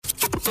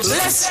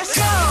Let's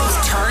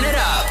go! Turn it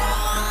up.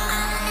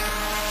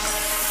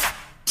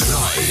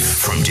 Live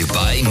from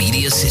Dubai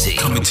Media City.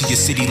 Coming to your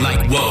city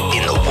like whoa.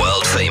 In the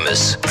world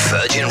famous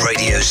Virgin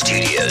Radio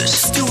Studios.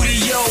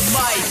 Studio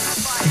Mike.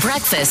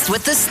 Breakfast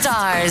with the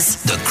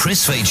Stars. The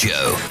Chris Fade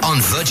Show on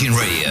Virgin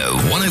Radio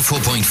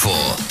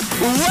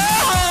 104.4.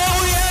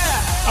 Whoa,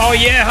 yeah! Oh,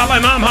 yeah.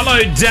 Hello, Mum.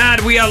 Hello,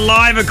 Dad. We are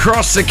live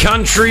across the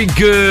country.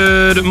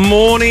 Good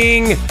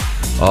morning.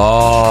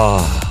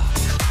 Oh.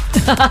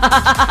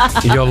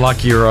 You're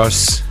lucky,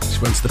 Ross. She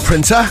went to the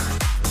printer.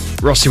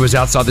 Rossi was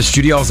outside the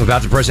studio. I was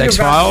about to press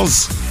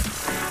X-Files,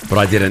 but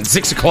I didn't.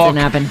 6 o'clock.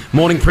 Didn't happen.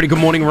 Morning. Pretty good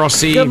morning,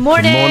 Rossi. Good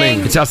morning. Good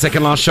morning. It's our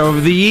second last show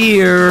of the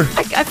year.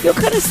 I feel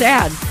kind of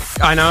sad.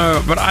 I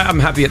know, but I'm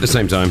happy at the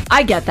same time.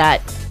 I get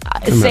that.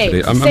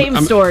 Same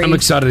Story. I'm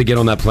excited to get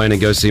on that plane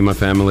and go see my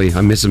family.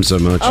 I miss them so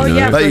much. Oh, you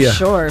know? yeah, for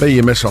sure. Bet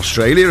you miss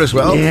Australia as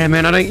well. Yeah,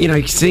 man. I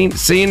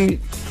don't.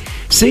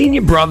 Seeing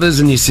your brothers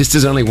and your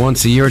sisters only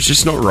once a year, it's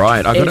just not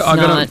right. I don't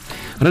know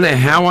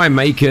how I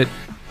make it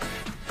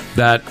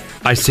that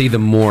I see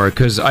them more,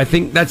 because I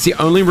think that's the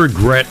only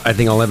regret I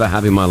think I'll ever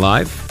have in my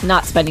life.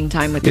 Not spending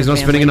time with is your not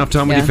family. spending enough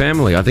time with your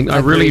family. I think I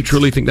really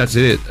truly think that's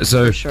it.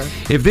 So For sure.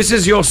 if this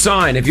is your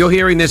sign, if you're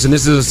hearing this and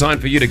this is a sign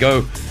for you to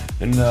go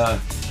and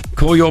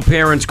call your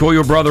parents, call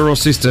your brother or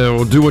sister,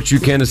 or do what you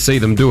can to see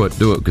them, do it,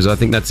 because I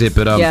think that's it.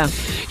 But yeah,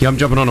 I'm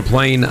jumping on a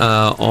plane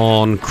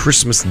on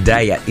Christmas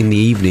Day in the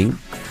evening,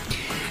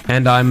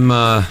 and I'm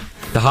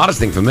the hardest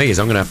thing for me is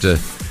I'm going to have to,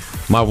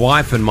 my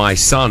wife and my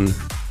son,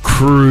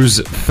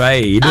 Kruz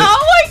Fade. Oh,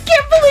 I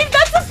can't believe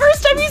that's the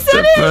first time you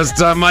said it. First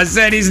time I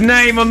said his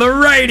name on the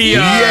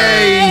radio.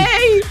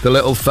 Yay! The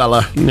little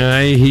fella.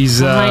 No, he's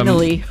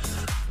Finally.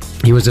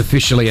 He was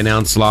officially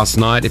announced last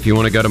night. If you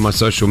want to go to my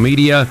social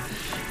media,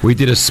 we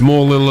did a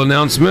small little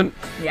announcement.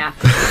 Yeah.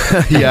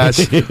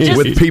 Yes,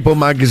 with People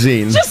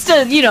Magazine. Just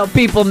a,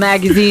 People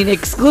Magazine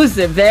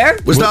exclusive there.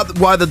 Was that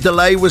why the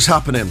delay was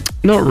happening?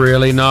 Not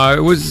really, no.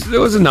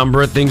 There was a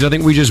number of things. I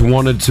think we just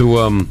wanted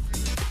to,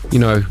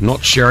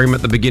 not share him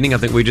at the beginning. I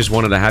think we just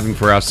wanted to have him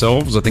for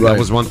ourselves. I think that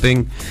was one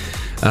thing.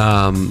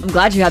 I'm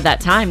glad you had that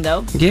time,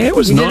 though. Yeah, it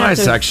was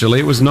nice, actually.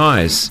 It was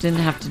nice.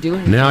 Didn't have to do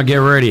anything. Now get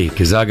ready,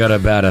 because I got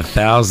about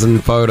 1,000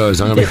 photos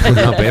I'm going to be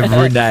putting up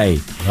every day.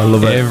 I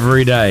love it.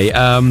 Every day.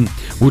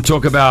 We'll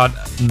talk about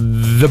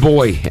the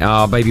boy,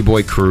 our baby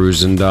boy,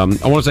 Kruz. And I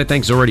want to say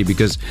thanks already,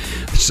 because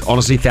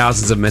honestly,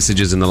 thousands of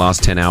messages in the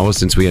last 10 hours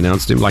since we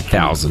announced him. Like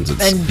thousands.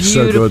 It's And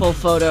so beautiful good.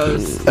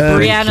 photos.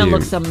 Thank Brianna you.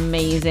 looks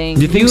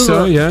amazing. You think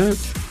so? Yeah.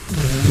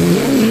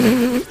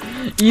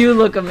 You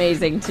look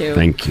amazing, too.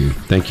 Thank you.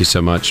 Thank you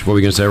so much. What were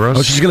we going to say, Ross? I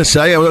was just going to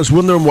say, I was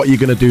wondering what you're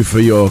going to do for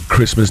your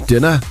Christmas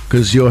dinner,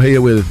 because you're here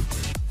with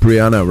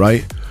Brianna,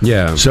 right?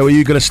 Yeah. So are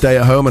you going to stay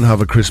at home and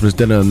have a Christmas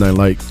dinner and then,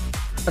 like...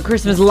 A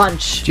Christmas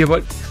lunch. Do you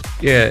have what?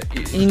 Yeah.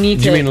 You need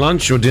Do you mean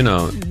lunch or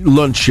dinner?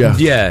 Lunch, yeah.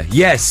 Yeah.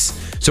 Yes.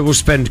 So we'll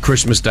spend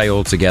Christmas Day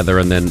all together,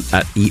 and then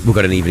we've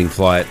got an evening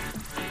flight.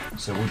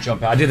 So we'll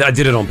jump out. I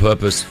did it on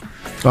purpose.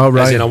 Oh,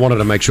 right. As in, I wanted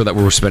to make sure that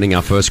we were spending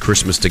our first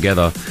Christmas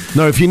together.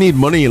 No, if you need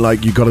money,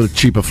 like you got a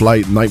cheaper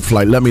flight, night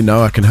flight, let me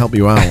know. I can help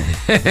you out.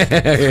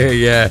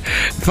 Yeah.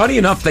 Funny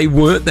enough, they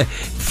weren't there.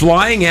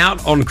 Flying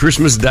out on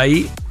Christmas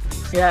Day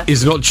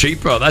is not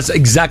cheaper. That's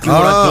exactly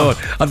what I thought.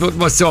 I thought to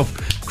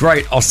myself,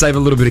 great, I'll save a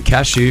little bit of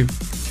cash here.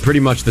 Pretty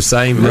much the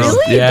same.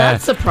 Really? Yeah.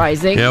 That's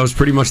surprising. Yeah, it was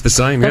pretty much the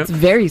same. That's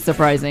very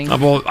surprising. I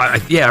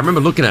remember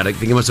looking at it,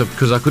 thinking to myself,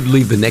 because I could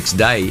leave the next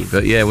day.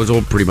 But yeah, it was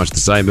all pretty much the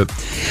same. But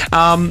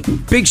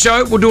big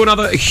show. We'll do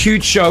another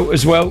huge show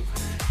as well.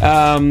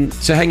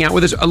 So hang out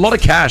with us. A lot of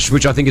cash,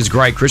 which I think is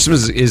great.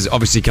 Christmas is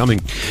obviously coming.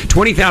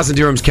 20,000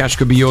 dirhams cash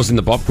could be yours in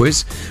the pop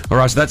quiz. All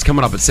right, so that's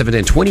coming up at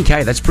 7:10.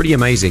 20K, that's pretty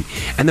amazing.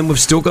 And then we've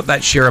still got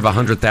that share of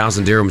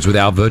 100,000 dirhams with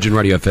our Virgin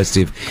Radio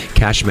Festive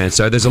Cash Man.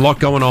 So there's a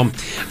lot going on.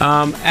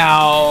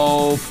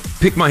 Our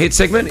Pick My Hit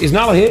segment. Is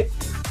Nala here?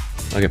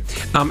 Okay.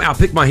 Our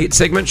Pick My Hit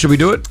segment. Should we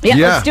do it? Yeah,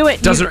 let's do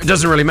it.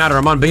 Doesn't really matter.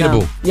 I'm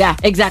unbeatable. No. Yeah,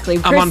 exactly.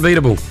 I'm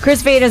unbeatable.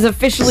 Chris Fade has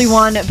officially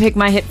won Pick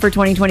My Hit for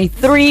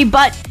 2023,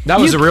 but...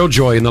 That was a real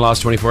joy in the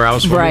last 24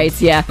 hours for me.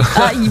 Right, yeah.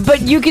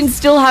 But you can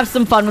still have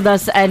some fun with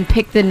us and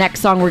pick the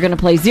next song we're going to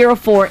play.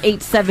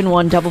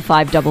 04871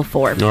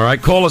 5544. All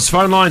right, call us.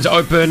 Phone lines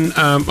open.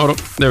 Hold on.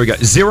 There we go.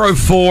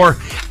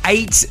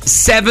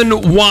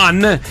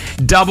 04871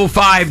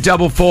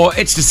 5544.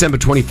 It's December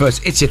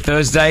 21st. It's your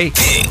Thursday.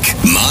 Pick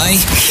My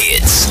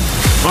Hits.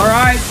 All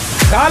right,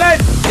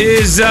 Khaled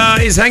is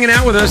hanging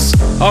out with us.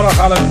 Hold on,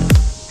 Khaled.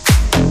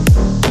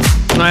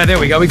 There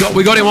we go. We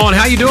got him on.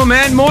 How you doing,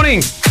 man?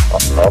 Morning.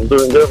 I'm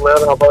doing good, man.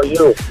 How about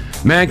you?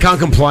 Man, can't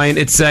complain.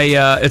 It's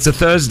a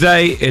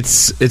Thursday.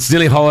 It's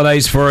nearly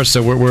holidays for us,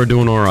 so we're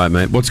doing all right,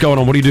 mate. What's going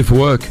on? What do you do for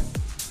work?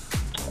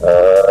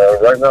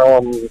 Right now,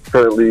 I'm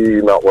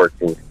currently not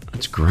working.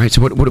 That's great.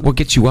 So what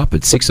gets you up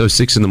at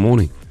 6:06 in the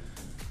morning?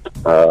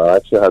 I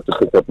actually have to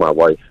pick up my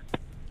wife.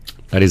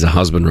 That is a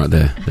husband right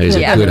there. That is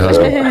a good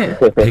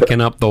husband. Picking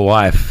up the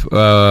wife.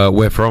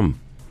 Where from?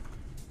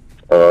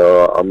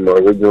 I'm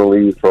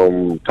originally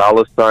from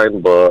Palestine,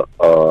 but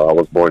I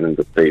was born in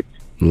the States.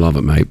 Love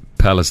it, mate.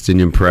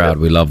 Palestinian proud.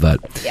 We love that.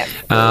 Yep.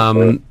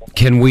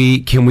 Can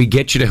we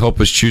get you to help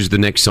us choose the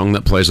next song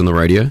that plays on the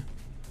radio?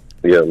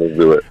 Yeah, let's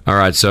do it. All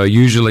right, so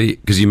usually,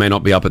 because you may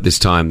not be up at this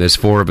time, there's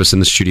 4 of us in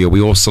the studio.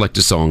 We all select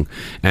a song,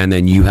 and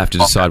then you have to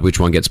decide which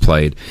one gets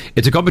played.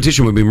 It's a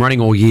competition we've been running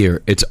all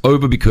year. It's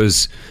over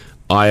because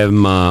I've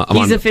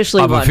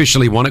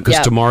officially won it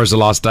because tomorrow's the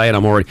last day, and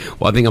I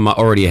think I'm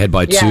already ahead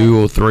by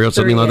 2 or 3 or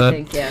something like that.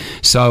 Think, yeah.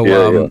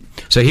 So,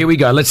 so here we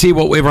go. Let's see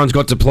what everyone's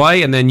got to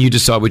play, and then you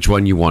decide which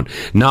one you want.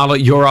 Nala,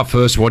 you're up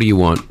first. What do you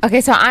want? Okay,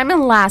 so I'm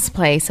in last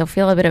place, so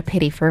feel a bit of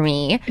pity for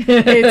me.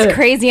 It's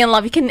Crazy in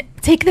Love. You can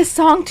take this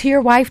song to your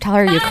wife. Tell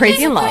her you're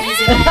crazy in love.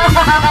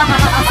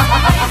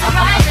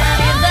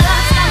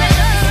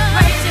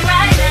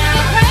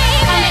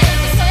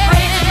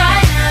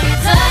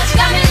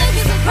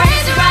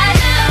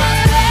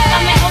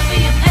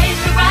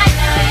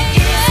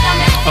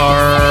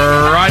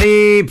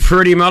 Alrighty,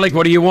 Pretty Malik,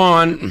 what do you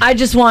want? I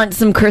just want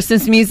some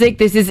Christmas music.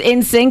 This is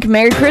NSYNC.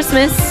 Merry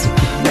Christmas.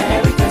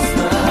 Merry Christmas.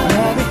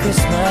 Merry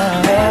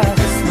Christmas. Merry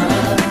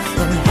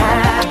Christmas.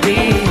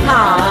 Happy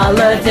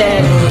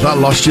holiday. That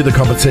lost you the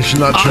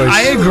competition, that choice.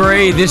 I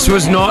agree. This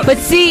was not... But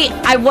see,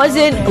 I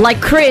wasn't like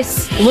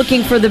Chris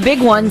looking for the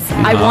big ones.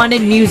 I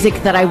wanted music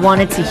that I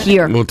wanted to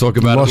hear. We'll talk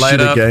about lost it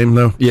later. you the game,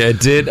 though. Yeah, it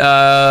did.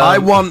 I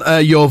want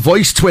your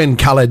voice twin,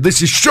 Khaled.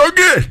 This is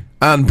Sugar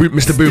and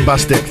Mr.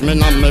 Boombastic.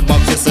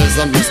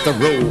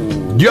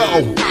 Yo!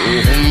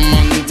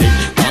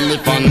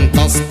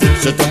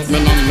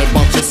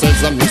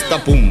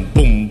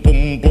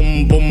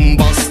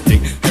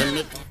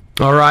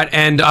 All right,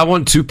 and I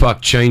want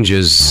Tupac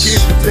Changes.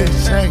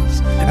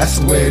 That's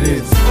the way it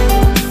is.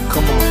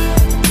 Come on.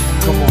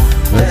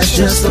 That's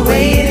just the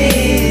way it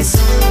is.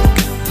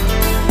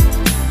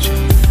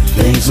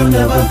 Things will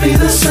never be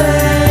the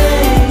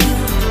same.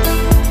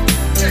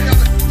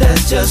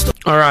 That's just.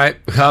 All right,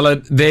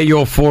 Khaled, they're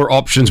your 4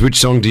 options. Which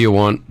song do you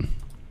want?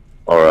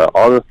 All right.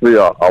 Honestly,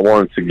 I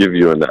wanted to give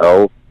you an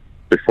L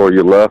before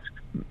you left.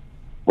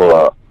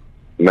 But,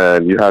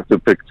 man, you have to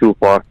pick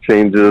Tupac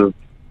Changes.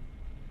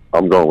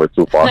 I'm going with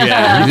Tupac.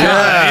 Yeah.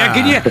 How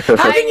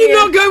can you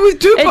not go with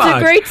Tupac? It's a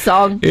great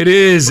song. It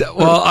is.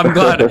 Well, I'm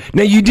glad.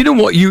 Now you didn't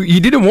want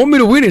me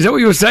to win. Is that what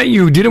you were saying?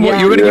 You didn't want.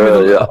 You were going to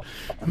give me the.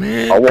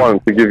 Man. I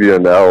wanted to give you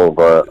an L,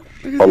 but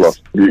hold on.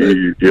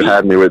 You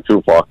had me with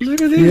Tupac.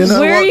 Look at this. You know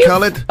Where what,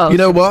 Khaled? Oh. You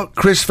know what?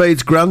 Chris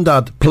Fade's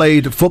granddad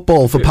played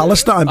football for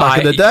Palestine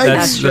back in the day.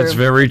 That's true.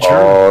 very true.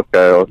 Oh,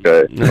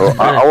 okay.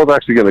 Well, I was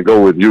actually going to go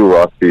with you,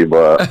 Rusty,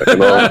 but you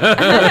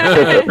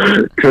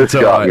know, Chris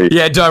got me.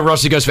 Yeah,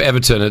 Rossi goes for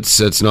Everton.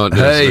 It's not.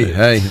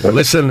 Hey,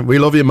 listen, we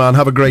love you, man.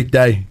 Have a great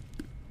day.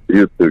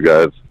 You too,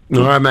 guys.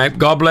 All right, mate.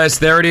 God bless.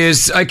 There it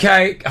is.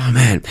 Okay. Oh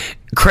man,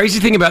 crazy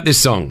thing about this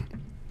song.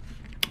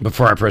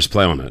 Before I press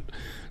play on it,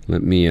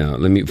 let me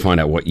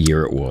find out what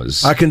year it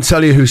was. I can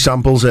tell you who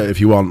samples it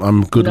if you want.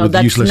 I'm good with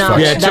that's useless not-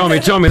 facts. Yeah, tell me.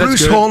 That's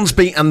Bruce good.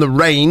 Hornsby and the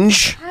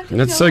Range.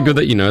 That's so good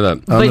that you know that.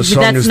 And But the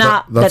song that's is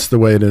not- that's the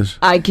way it is.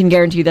 I can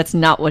guarantee you that's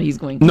not what he's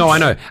going to No, I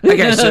know.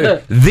 Okay,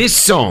 so this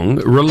song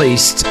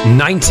released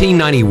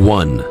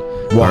 1991.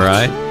 All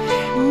right,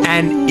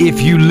 and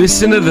if you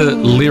listen to the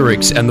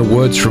lyrics and the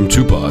words from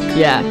Tupac,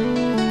 Yeah.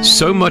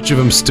 so much of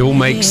them still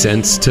make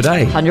sense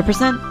today.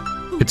 100%.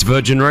 It's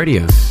Virgin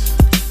Radio.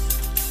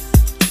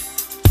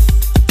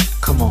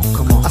 Come on.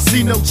 I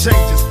see no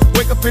changes.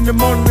 Wake up in the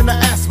morning and I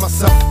ask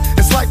myself,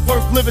 it's life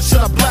worth living? Should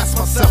I blast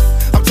myself?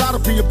 I'm tired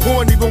of being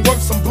poor and even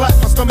worse, I'm black.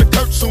 My stomach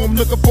hurts, so I'm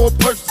looking for a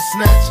purse to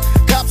snatch.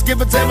 Cops give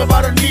a damn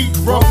about a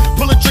Negro.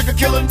 Pull a trigger,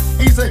 killing,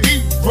 he's a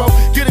hero.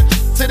 Get it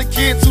to the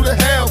kids who the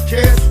hell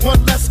cares.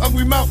 One less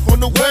hungry mouth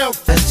on the well.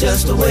 That's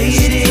just the way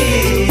it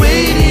is.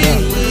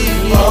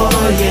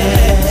 Oh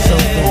yeah.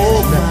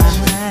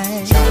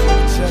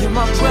 You're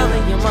my brother,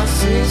 you're my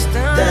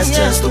sister. That's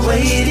just the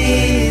way it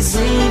is.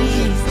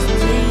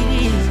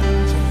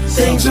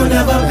 Things will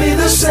never be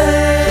the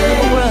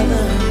same.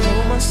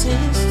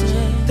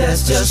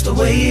 That's just the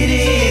way it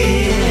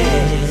is.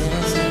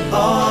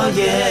 Oh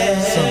yeah.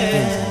 Some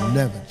things will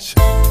never change.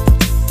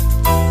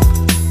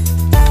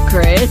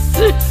 Chris.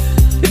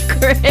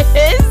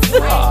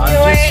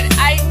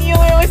 I knew it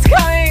was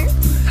coming.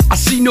 I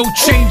see no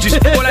changes.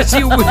 What I see.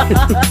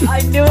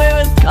 I knew it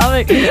was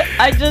coming.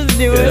 I just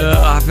knew it.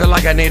 I feel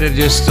like I need to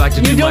just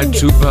do my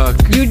Tupac.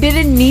 You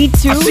didn't need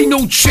to. I see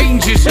no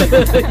changes. You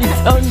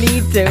don't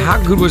need to.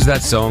 How good was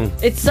that song?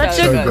 It's such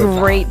a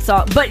great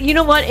song. But you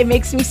know what? It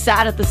makes me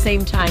sad at the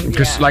same time.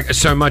 Because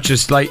so much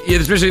is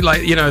especially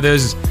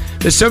there's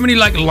so many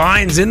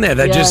lines in there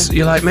that just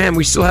you're like, man,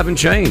 we still haven't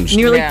changed.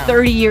 Nearly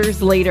 30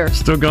 years later.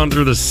 Still going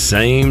through the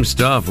same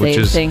stuff, which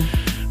is thing.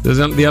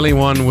 The only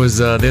one was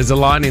there's a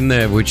line in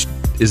there which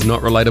is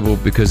not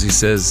relatable because he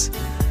says,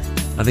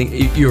 I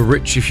think you're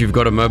rich if you've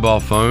got a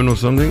mobile phone or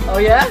something. Oh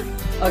yeah?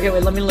 Okay,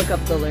 wait, let me look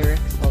up the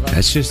lyrics. Hold on.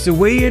 That's just the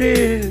way it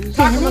is.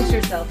 Talk amongst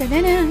yourself.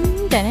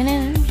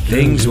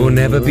 Things will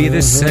never be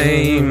the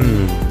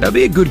same. That'd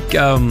be a good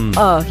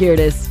Oh, here it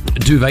is.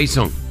 duvet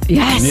song.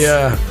 Yes.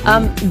 Yeah.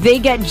 They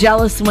get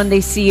jealous when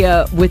they see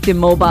with the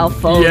mobile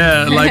phone.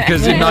 Yeah, like,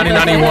 because in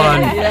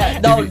 1991... Yeah,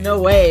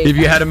 no way. If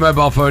you had a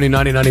mobile phone in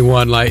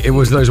 1991, like, it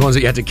was those ones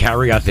that you had to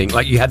carry, I think.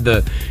 Like, you had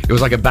it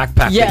was like a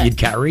backpack that you'd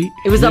carry.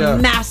 It was a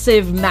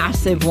massive,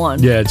 massive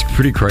one. Yeah, it's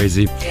pretty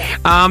crazy.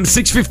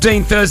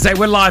 6:15 Thursday,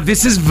 we're live.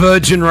 This is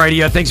Virgin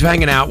Radio. Thanks for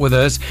hanging out with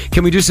us.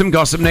 Can we do some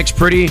gossip next,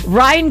 Pretty?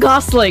 Ryan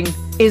Gosling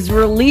is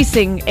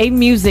releasing a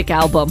music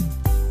album.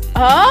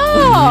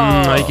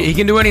 Oh. He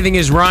can do anything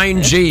as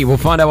Ryan G. We'll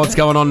find out what's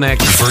going on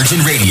next. Virgin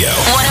Radio.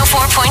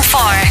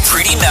 104.4.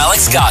 Pretty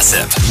Malik's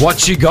Gossip.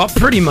 What you got,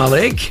 Pretty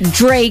Malik?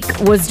 Drake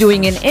was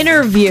doing an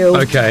interview.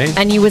 Okay.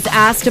 And he was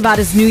asked about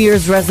his New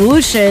Year's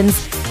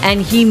resolutions,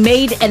 and he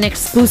made an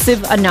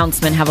exclusive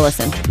announcement. Have a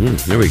listen.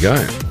 There we go.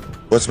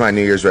 What's my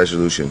New Year's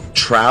resolution?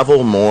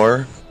 Travel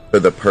more for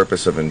the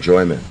purpose of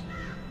enjoyment.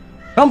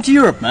 Come to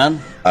Europe,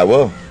 man. I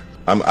will.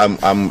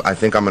 I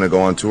think I'm gonna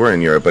go on tour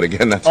in Europe, but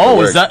again, that's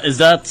is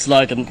that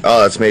like an?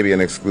 Oh, that's maybe an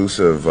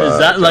exclusive. Is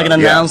that like an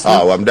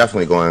announcement? Oh, I'm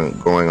definitely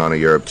going on a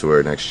Europe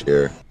tour next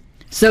year.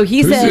 So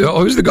he said,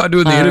 who's the guy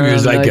doing the interview?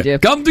 He's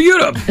like, come to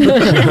Europe.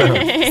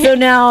 So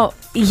now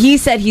he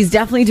said he's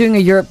definitely doing a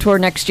Europe tour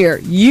next year.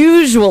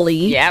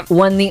 Usually,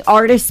 when the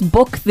artists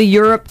book the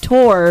Europe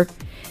tour,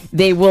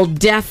 they will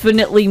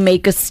definitely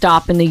make a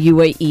stop in the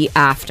UAE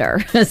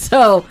after.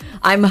 So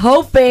I'm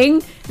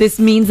hoping this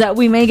means that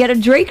we may get a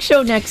Drake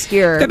show next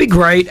year. That'd be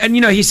great. And,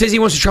 he says he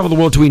wants to travel the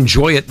world to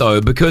enjoy it,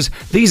 though, because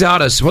these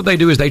artists, what they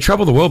do is they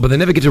travel the world, but they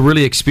never get to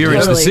really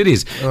experience the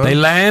cities. They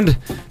land,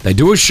 they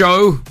do a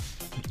show,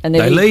 and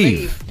they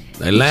leave.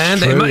 They land.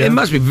 True, it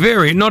must be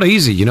very not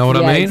easy. You know what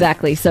I mean?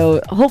 Exactly.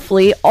 So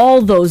hopefully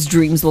all those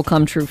dreams will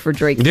come true for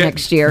Drake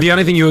next year. The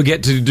only thing you will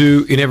get to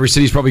do in every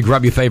city is probably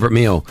grab your favorite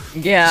meal.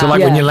 Yeah. So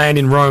when you land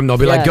in Rome, they'll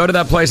be like, go to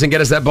that place and get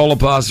us that bowl of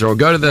pasta, or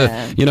go to the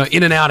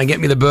In-N-Out and get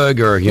me the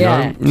burger. You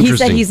know, Interesting. He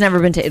said he's never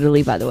been to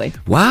Italy, by the way.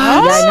 What?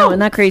 Yeah, I know.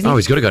 Isn't that crazy? Oh,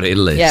 he's got to go to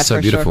Italy. Yeah, so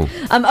for beautiful.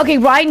 Sure. Okay,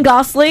 Ryan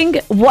Gosling.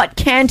 What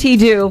can't he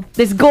do?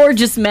 This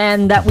gorgeous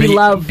man that we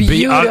love.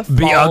 Be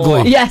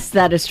ugly. Yes,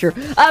 that is true.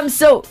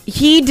 So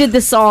he did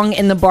the song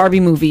in the Barbie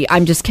movie,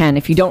 I'm Just Ken.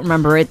 If you don't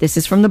remember it, this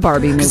is from the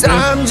Barbie movie. 'Cause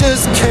I'm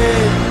just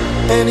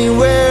Ken.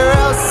 Anywhere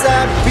else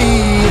I'd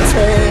be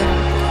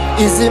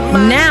 10. Is it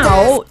my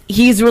Now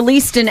he's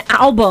released an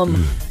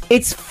album.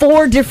 It's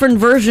 4 different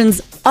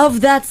versions of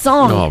that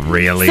song. Oh,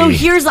 really? So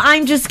here's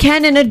I'm Just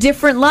Ken in a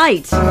different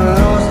light. How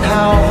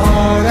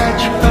hard I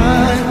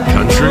tried.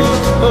 Country.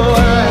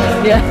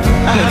 Yeah.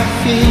 I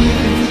feel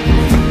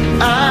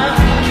I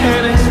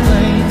can't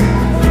explain.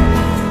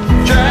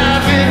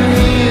 Driving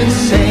me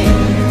insane.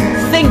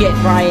 Sing it,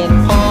 Ryan.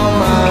 All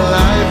my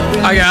life.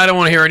 Okay, I don't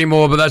want to hear any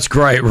more, but that's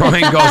great.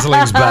 Ryan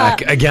Gosling's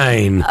back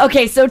again.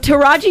 Okay, so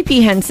Taraji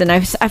P. Henson,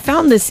 I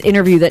found this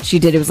interview that she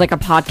did. It was like a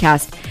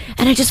podcast,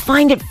 and I just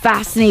find it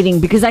fascinating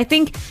because I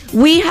think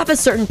we have a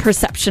certain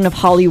perception of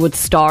Hollywood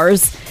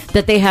stars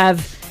that they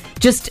have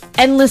just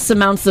endless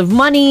amounts of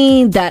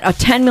money, that a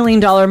 $10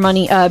 million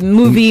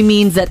movie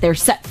means that they're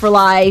set for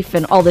life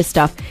and all this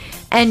stuff.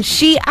 And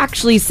she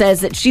actually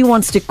says that she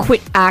wants to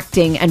quit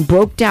acting and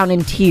broke down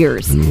in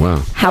tears. Wow.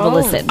 Have a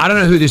listen. I don't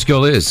know who this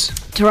girl is.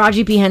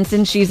 Taraji P.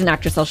 Henson, she's an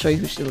actress. I'll show you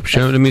who she looks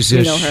like. Let me see.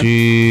 You know her.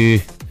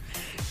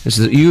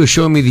 You are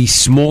showing me the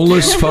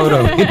smallest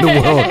photo in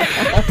the world.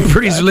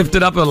 Pretty's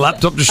lifted up her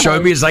laptop to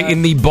show me. It's like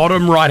in the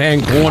bottom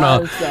right-hand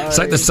corner. It's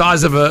like the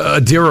size of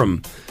a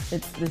dirham.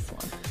 It's this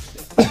one.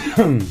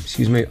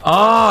 Excuse me.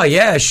 Oh,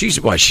 yeah. She's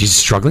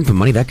struggling for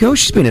money. That girl,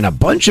 she's been in a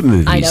bunch of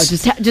movies. I know.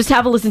 Just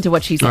have a listen to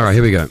what she says. All right,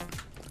 here we go.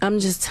 I'm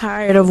just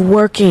tired of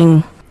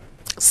working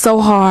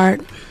so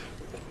hard,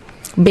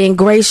 being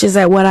gracious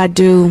at what I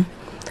do,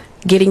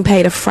 getting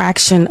paid a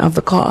fraction of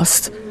the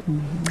cost.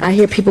 I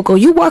hear people go,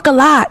 you work a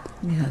lot.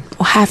 Yeah.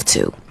 Well, have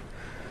to.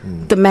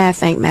 The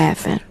math ain't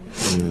mathing.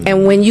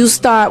 And when you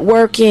start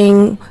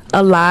working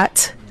a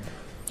lot,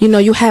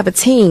 you have a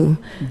team.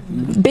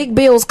 Big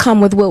bills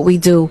come with what we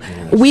do.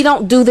 We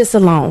don't do this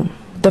alone.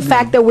 The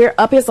fact that we're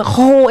up, there's a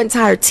whole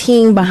entire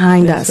team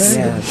behind us.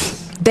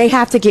 They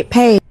have to get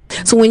paid.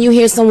 So when you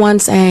hear someone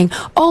saying,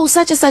 oh,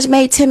 such and such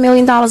made $10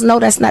 million, no,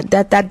 that's not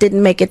that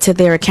didn't make it to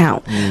their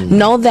account.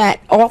 Know that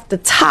off the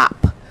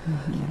top,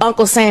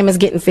 Uncle Sam is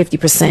getting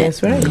 50%.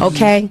 That's right.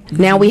 Okay?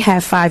 Now we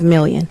have $5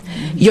 million.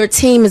 Your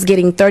team is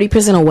getting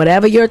 30% or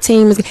whatever your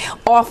team is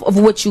off of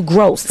what you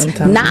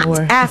grossed. Not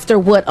after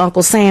what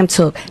Uncle Sam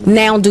took.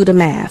 Now do the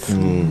math.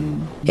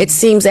 It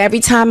seems every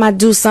time I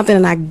do something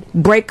and I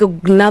break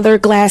another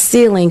glass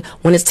ceiling,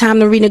 when it's time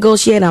to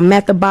renegotiate, I'm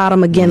at the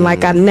bottom again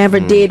like I never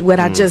did what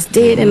I just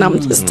did, and I'm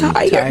just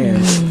tired.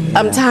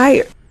 I'm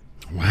tired.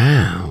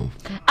 Wow.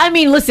 I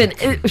mean, listen,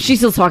 she's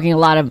still talking a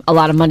lot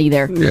of money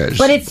there. Yeah,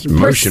 but it's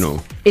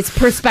emotional. It's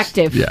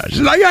perspective. Yeah,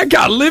 she's like, I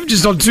can't live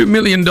just on $2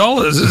 million.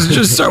 It's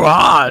just so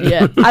hard.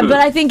 Yeah, but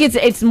I think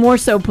it's more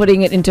so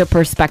putting it into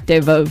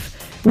perspective of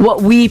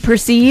what we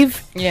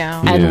perceive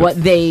Yeah. and Yeah.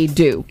 what they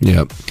do.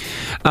 Yep.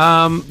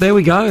 There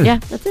we go. Yeah,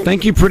 that's it.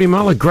 Thank you, Pretty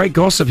Mullah. Great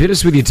gossip. Hit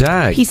us with your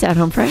tag. Peace out,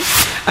 home fresh.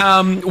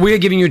 We are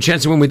giving you a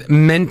chance to win with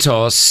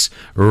Mentos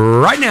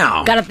right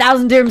now. Got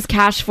 1,000 dirhams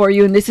cash for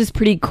you, and this is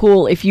pretty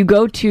cool. If you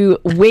go to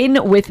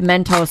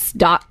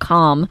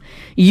winwithmentos.com,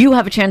 you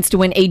have a chance to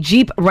win a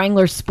Jeep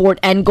Wrangler Sport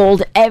and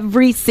Gold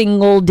every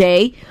single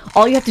day.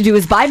 All you have to do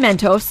is buy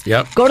Mentos,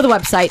 go to the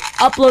website,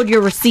 upload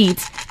your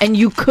receipts, and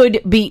you could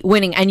be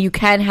winning, and you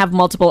can have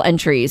multiple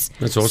entries.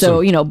 That's awesome.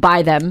 So,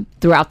 buy them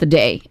throughout the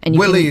day, and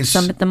you can Willie's.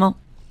 submit them all.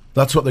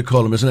 That's what they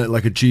call them, isn't it?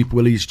 Like a Jeep,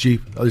 Willie's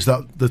Jeep. Is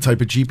that the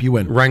type of Jeep you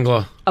win?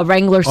 Wrangler. A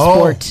Wrangler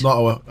Sport.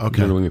 Oh, not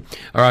okay. All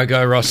right,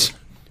 go, Ross.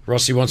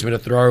 Rossi wants me to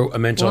throw a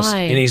Mentos Why?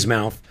 in his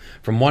mouth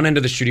from one end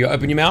of the studio.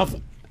 Open your mouth.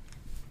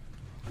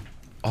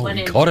 Oh, One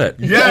he end. got it.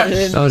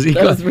 Yes. That was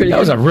pretty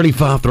a good. really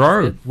far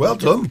throw. Well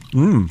done.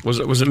 Was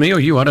it me or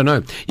you? I don't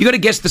know. You got to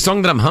guess the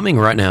song that I'm humming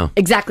right now.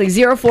 Exactly.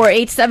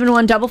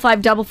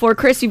 048715555.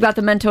 Chris, you've got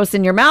the Mentos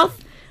in your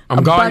mouth.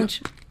 I'm going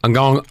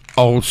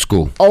old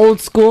school. Old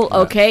school.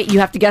 Okay. You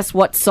have to guess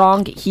what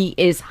song he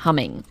is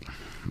humming.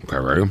 Okay,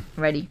 ready?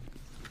 Ready.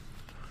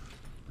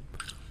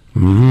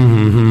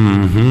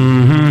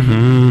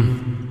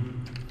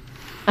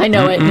 I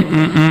know it.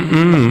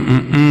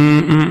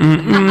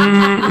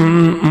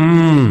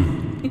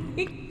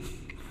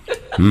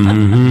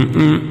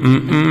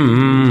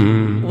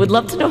 Would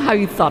love to know how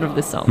you thought of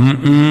this song.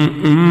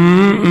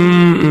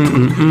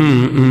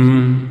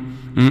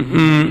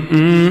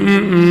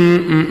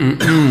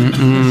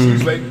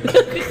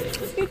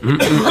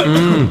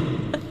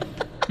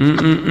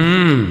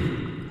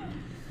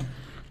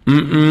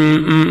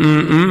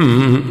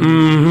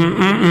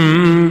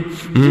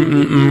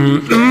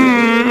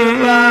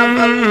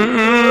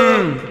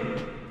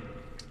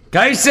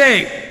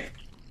 Casey,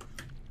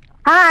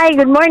 Hi,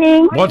 good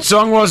morning. what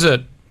song was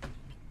it?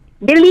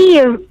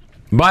 Believe.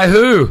 By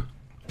who?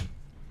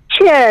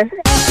 Sure. Do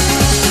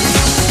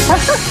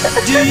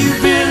you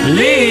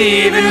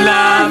believe in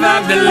love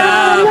after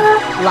love?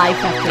 Life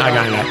after love.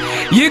 I know.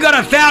 You got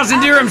 1,000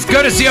 dirhams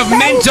courtesy of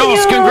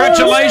Mentos.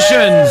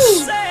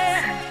 Congratulations.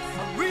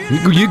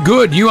 You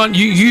good.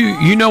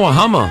 You know a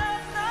Hummer.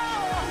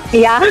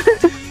 Yeah.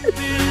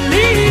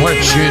 What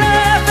a tune.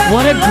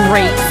 What a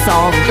great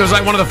song. It was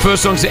like one of the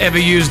first songs to ever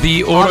use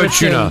the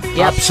auto-tuner. Yep.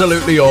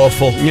 Absolutely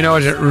awful. You know,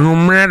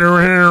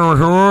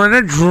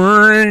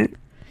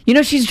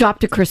 She's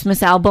dropped a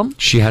Christmas album.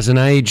 she hasn't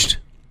aged.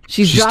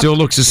 She still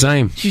looks the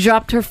same. She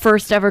dropped her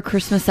first ever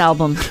Christmas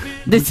album.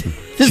 This She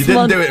didn't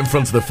month. do it in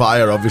front of the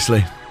fire,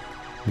 obviously.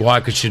 Why?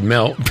 Because she'd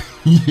melt.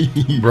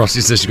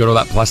 Rossi says she got all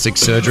that plastic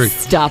surgery.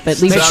 Stop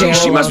it. Leave Man, Cher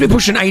she must be alone.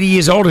 pushing 80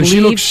 years old, and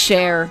she Leave looks...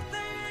 Cher.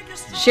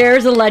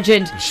 Cher's a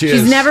legend. She's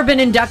She's never been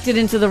inducted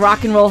into the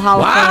Rock and Roll Hall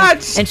of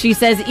What? Fame. And she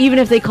says even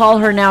if they call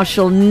her now,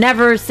 she'll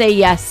never say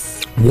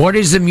yes. What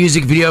is the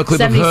music video clip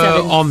of her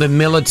 77. on the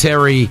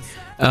military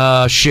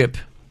ship?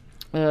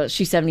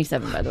 She's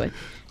 77, by the way.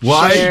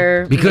 Why?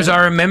 Cher, Because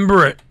I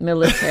remember it.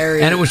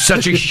 military. And it was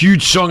such a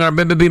huge song. I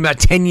remember being about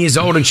 10 years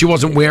old and she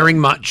wasn't wearing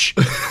much.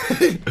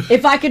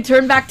 If I could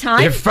turn back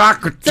time. If I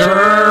could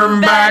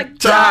turn back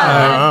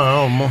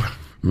time.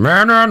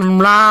 Man,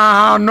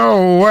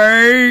 no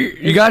way.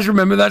 You guys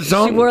remember that She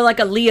song? wore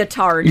like a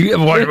leotard. It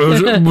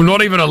was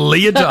not even a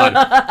leotard.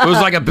 It was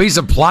like a piece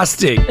of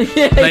plastic.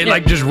 They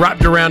just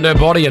wrapped around her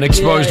body and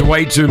exposed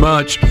way too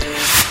much.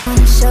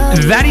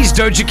 That is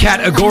Doja Cat,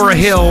 Agora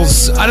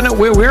Hills. I don't know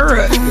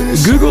where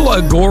Google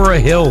Agora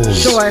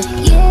Hills. Sure.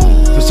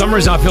 For some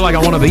reason, I feel like I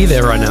want to be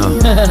there right now.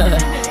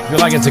 I feel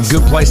like it's a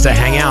good place to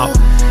hang out.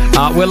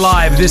 We're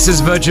live. This is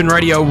Virgin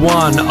Radio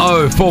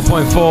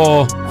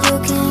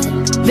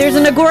 104.4. There's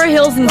an Agora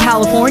Hills in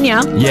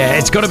California. Yeah,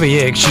 it's got to be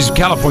it. She's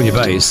California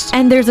based.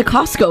 And there's a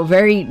Costco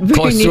very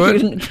Close to near,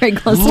 it? very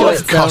close Love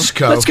to it.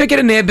 Costco. Let's go get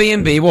an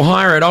Airbnb. We'll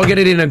hire it. I'll get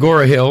it in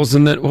Agora Hills.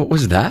 And then, what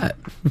was that?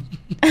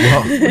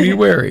 What are you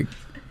wearing?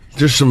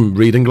 Just some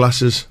reading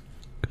glasses.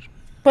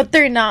 But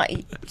they're not.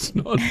 It's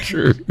not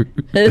true.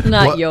 It's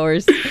not What?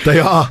 yours. They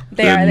are.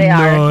 They are. They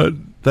are.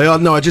 They are.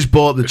 No, I just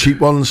bought the cheap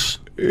ones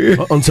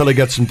until I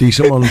get some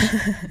decent ones.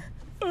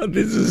 Oh,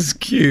 this is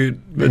cute,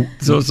 but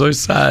it's also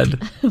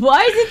sad.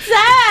 Why is it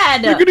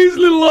sad? Look at his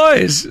little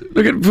eyes.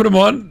 Put them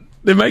on.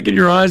 They're making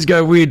your eyes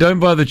go weird. Don't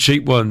buy the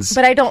cheap ones.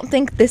 But I don't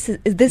think this is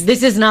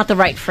This is not the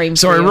right frame.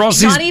 Sorry, for you.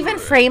 Rossi's, not even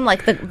frame,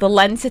 like the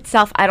lens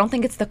itself. I don't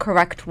think it's the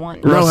correct one.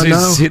 No, I know.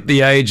 Rossi's hit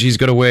the age he's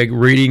got to wear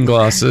reading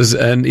glasses,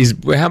 and he's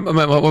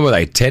what were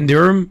they? 10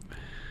 dirham?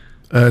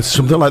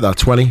 Something like that.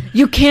 20.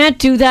 You can't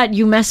do that.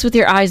 You mess with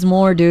your eyes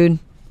more, dude.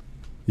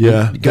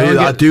 Yeah, Go I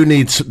get- do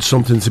need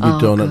something to be Oh,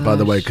 done. By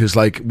the way, because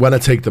when I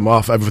take them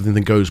off, everything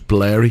goes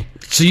blurry.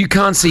 So you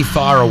can't see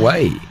far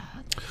away.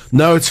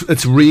 No,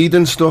 it's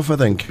reading stuff. I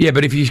think. Yeah,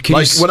 but if you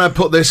can, When I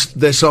put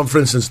this on, for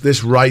instance,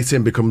 this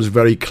writing becomes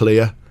very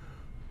clear.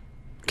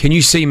 can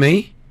you see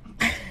me?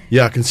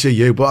 Yeah, I can see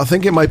you, but I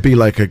think it might be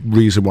like a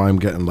reason why I'm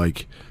getting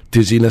like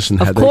dizziness and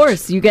Of headaches.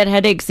 course, you get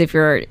headaches if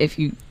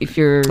you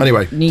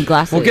Anyway. need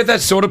glasses. Well, get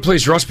that sorted,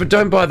 please, Ross. But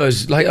don't buy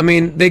those. Like, I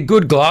mean, they're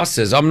good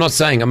glasses. I'm not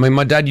saying. I mean,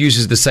 my dad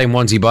uses the same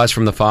ones he buys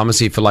from the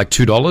pharmacy for like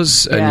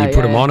 $2, and you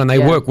put them on, and they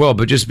work well.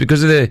 But just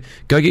because of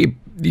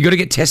you got to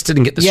get tested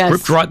and get the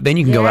script right. Then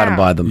you can go out and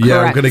buy them. Yeah,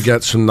 I'm going to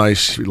get some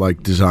nice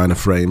like designer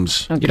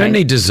frames. You don't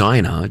need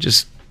designer.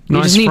 Just You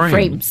nice just need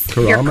frames.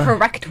 Your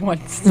correct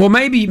ones. Well,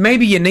 maybe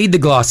you need the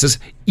glasses.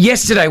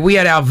 Yesterday we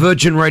had our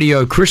Virgin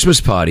Radio Christmas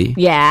party.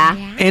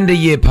 Yeah. End of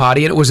year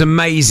party, and it was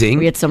amazing.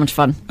 We had so much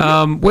fun.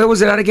 Where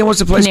was it at again? What's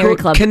the place Canary called?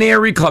 Club.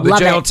 Canary Club at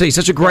Love JLT. it.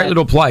 Such a great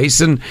little place,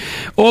 and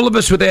all of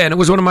us were there, and it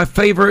was one of my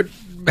favourite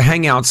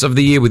hangouts of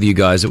the year with you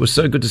guys. It was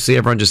so good to see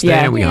everyone just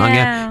there. We hung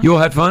out. You all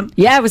had fun?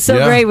 Yeah, it was so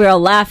great. We were all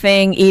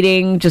laughing,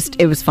 eating.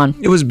 It was fun.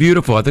 It was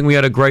beautiful. I think we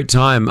had a great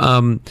time.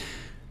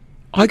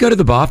 I go to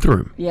the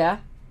bathroom. Yeah.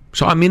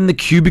 So I'm in the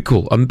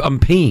cubicle. I'm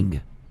peeing.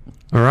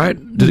 All right?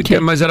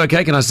 Is that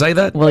okay? Can I say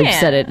that? Well, you've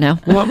said it now.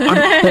 Well, I'm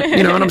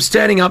and I'm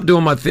standing up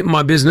doing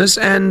my business,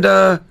 and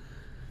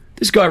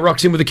this guy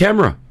rocks in with a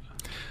camera.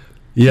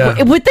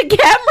 Yeah. With the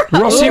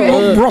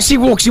camera. Rossi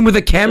walks in with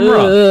a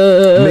camera.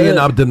 Me and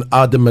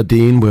Adam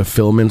Madine were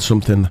filming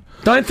something.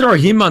 Don't throw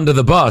him under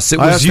the bus. It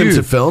was I asked you him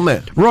to film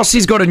it.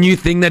 Rossi's got a new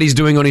thing that he's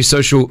doing on his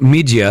social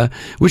media,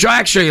 which I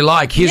actually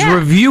like. He's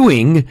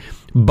reviewing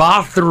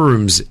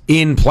bathrooms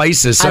in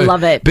places. So I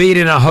love it. Be it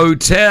in a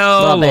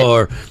hotel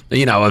or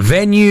a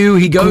venue,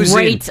 he goes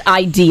Great in.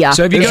 idea.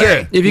 So if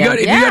you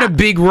go to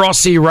Big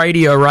Rossi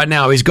Radio right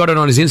now, he's got it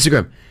on his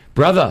Instagram.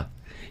 Brother,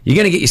 you're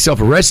going to get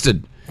yourself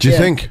arrested. Do you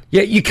think?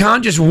 Yeah, you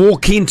can't just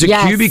walk into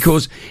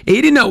cubicles.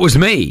 He didn't know it was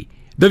me.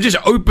 They've just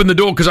opened the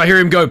door because I hear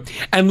him go,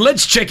 and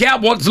let's check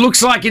out what it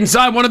looks like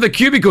inside one of the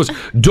cubicles.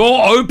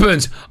 Door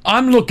opens.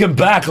 I'm looking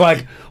back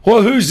like,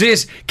 well, who's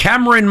this?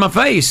 Camera in my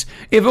face.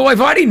 If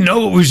I didn't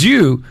know it was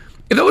you,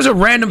 if it was a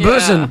random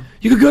person,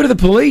 you could go to the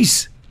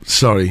police.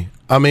 Sorry.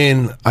 I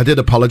mean, I did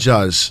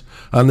apologise.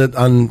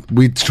 And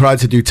we tried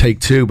to do take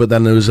two, but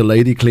then there was a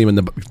lady cleaning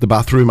the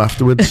bathroom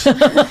afterwards.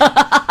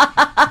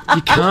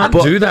 You can't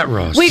do that,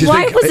 Ross. Wait,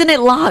 why wasn't it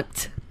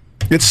locked?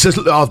 It's just,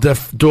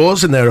 the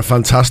doors in there are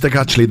fantastic,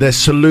 actually. They're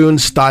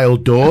saloon-style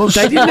doors.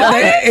 It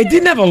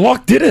didn't have a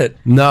lock, did it?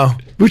 No.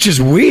 Which is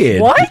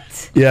weird.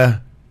 What? Yeah.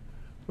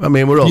 I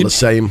mean, we're all the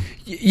same.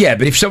 Yeah,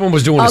 but if someone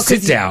was doing a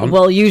sit-down,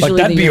 well, usually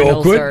that'd the be urinals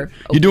awkward. are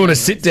You're doing a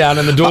sit-down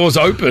and the door's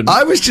open.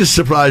 I was just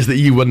surprised that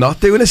you were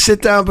not doing a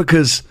sit-down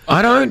because...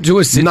 I don't do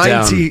a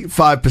sit-down.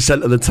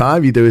 95% of the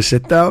time you do a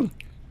sit-down.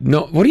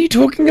 No, what are you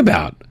talking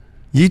about?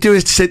 You do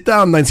a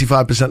sit-down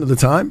 95% of the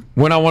time.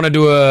 When I want to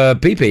do a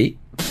pee-pee?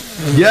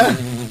 Yeah.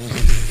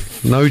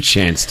 No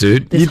chance,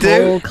 dude. This You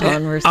do? whole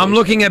conversation. I'm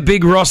looking at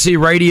Big Rossi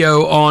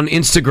Radio on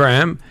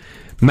Instagram.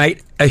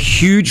 Mate, a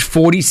huge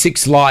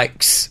 46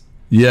 likes.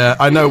 Yeah,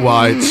 I know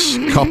why. It's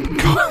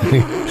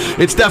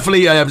it's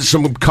definitely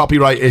some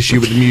copyright issue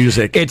with the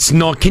music. It's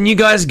not. Can you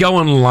guys go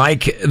and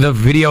like the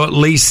video at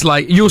least?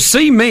 Like, you'll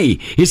see me.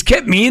 He's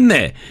kept me in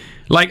there.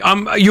 Like,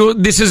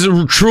 this is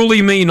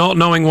truly me not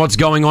knowing what's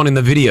going on in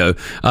the video.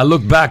 I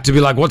look back to be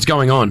like, what's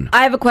going on?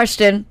 I have a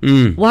question.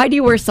 Why do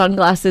you wear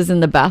sunglasses in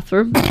the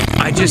bathroom?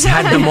 I just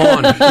had them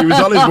on. He was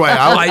on his way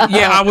out.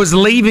 I was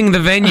leaving the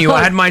venue.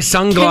 I had my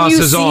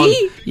sunglasses Can you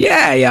see? on.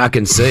 Yeah, I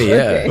can see.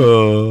 Yeah,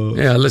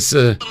 yeah. Let's.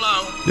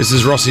 This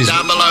is Rossi's.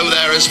 Down below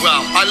there as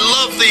well. I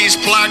love these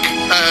black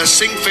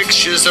sink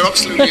fixtures. They're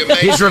absolutely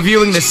amazing. He's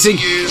reviewing the sink.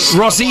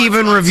 Rossi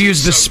even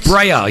reviews the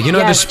sprayer. You know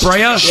the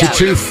sprayer?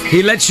 Tooth.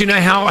 He lets you know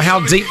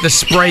how deep the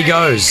spray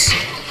goes.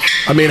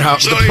 I mean,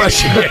 the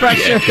pressure. The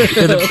pressure.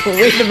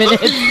 Wait a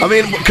minute. I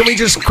mean, can we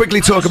just quickly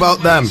talk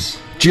about them?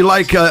 Do you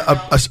like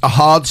a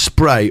hard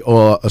spray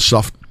or a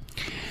soft?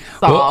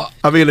 Well,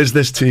 I mean, is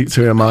this too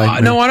am I?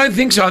 No, I don't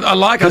think so.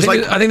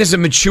 I think this is a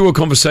mature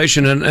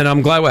conversation, and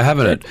I'm glad we're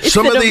having it.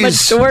 Some of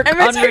these. Well,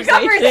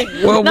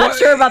 not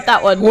sure about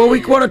that one. Well,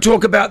 we want to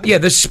talk about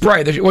the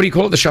spray. What do you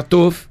call it? The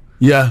Shatov?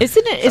 Yeah.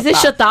 Isn't it? Is it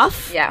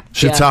Shataf? Yeah.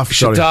 Shataf.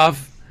 Sorry.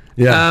 Shataf.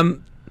 Yeah.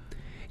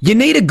 You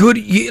need a good,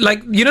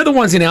 the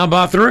ones in our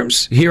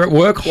bathrooms here at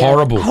work. Yeah.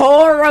 Horrible.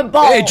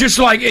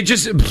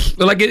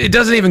 It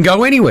doesn't even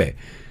go anywhere.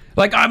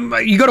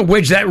 You got to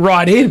wedge that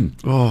right in.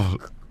 Oh.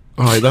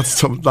 All right,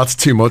 that's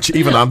too much.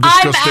 Even I'm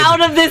disgusted. I'm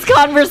out of this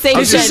conversation.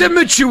 This is a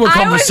mature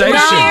conversation.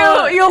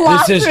 You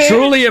lost This is me.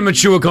 truly a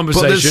mature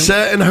conversation. But there's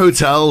certain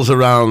hotels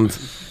around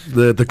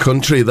the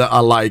country that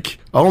are like,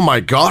 oh my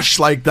gosh,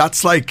 like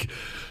that's like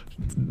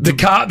the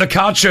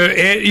car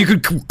chair. You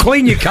could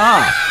clean your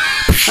car.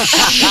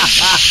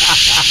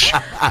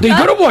 You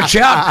got to watch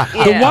out.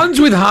 The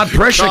ones with hard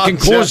pressure can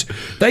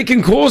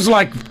cause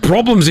like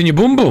problems in your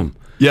boom boom.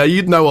 Yeah,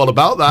 you'd know all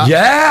about that.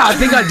 Yeah, I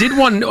think I did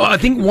one. I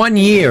think 1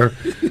 year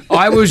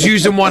I was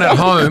using one at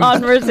home.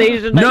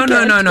 Conversation. No.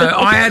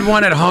 I had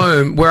one at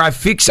home where I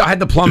had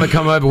the plumber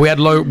come over. We had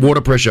low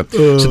water pressure.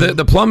 So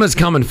the plumber's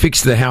come and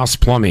fixed the house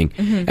plumbing.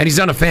 And he's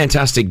done a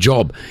fantastic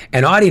job.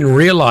 And I didn't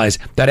realize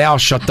that our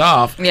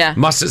Shataf,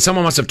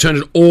 someone must have turned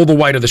it all the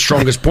way to the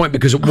strongest point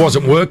because it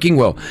wasn't working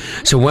well.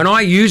 So when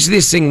I used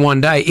this thing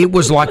one day, it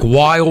was like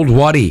Wild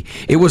Waddy.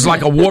 It was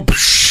like a water...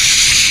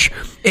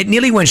 It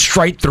nearly went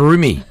straight through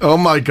me. Oh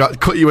my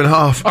God, cut you in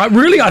half. I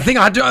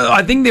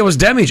think there was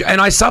damage, and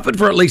I suffered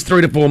for at least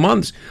 3 to 4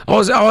 months.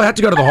 I had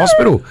to go to the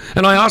hospital,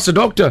 and I asked the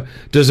doctor,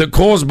 "Does it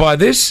caused by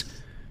this?"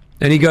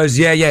 And he goes,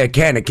 "Yeah, it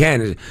can,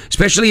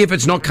 especially if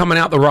it's not coming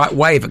out the right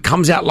way. If it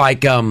comes out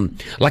like a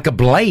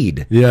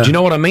blade, Yeah. Do you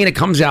know what I mean? It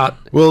comes out."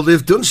 Well,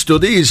 they've done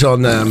studies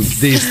on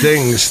these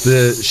things,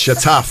 the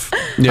shataf,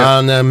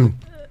 and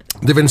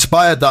they've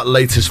inspired that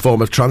latest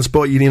form of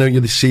transport. You know,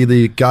 you see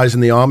the guys in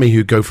the army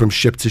who go from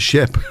ship to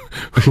ship.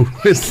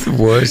 It's the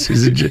worst.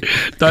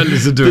 Don't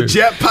listen to the it.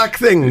 jetpack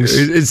things.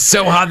 It's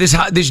so hard.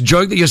 This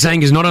joke that you're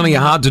saying is not only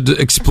hard to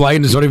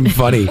explain, it's not even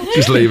funny.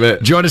 Just leave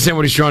it. Do you understand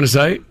what he's trying to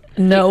say?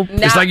 Nope.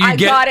 It's like you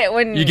got it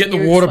when you get the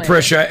you water explained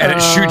pressure and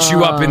it shoots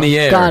you up in the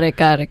air. Got it.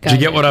 Do you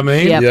get what I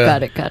mean? Yep, Yeah.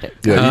 got it.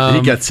 Yeah,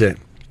 he gets it.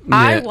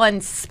 I Yeah.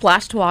 once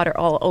splashed water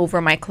all over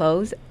my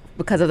clothes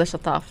because of the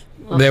shataf.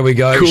 There we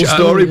go. Cool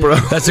story, bro.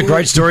 That's a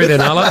great story then,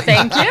 Ala.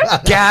 Thank you.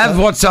 Gav,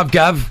 what's up,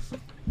 Gav?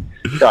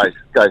 Guys,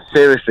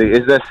 seriously,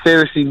 is there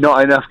seriously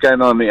not enough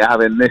going on that you're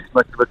having this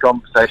much of a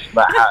conversation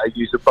about how to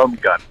use a bum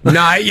gun?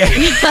 No, yeah.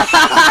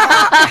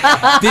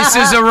 This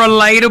is a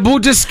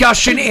relatable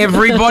discussion.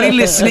 Everybody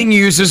listening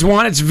uses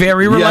one. It's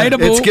very relatable.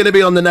 Yeah, it's going to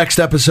be on the next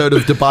episode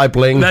of Dubai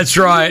Bling. That's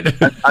right.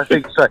 I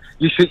think so.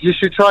 You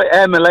should try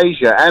Air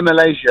Malaysia. Air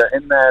Malaysia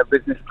in their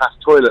business class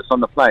toilets on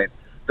the plane.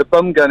 The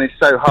bum gun is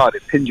so hard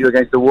it pins you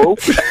against the wall.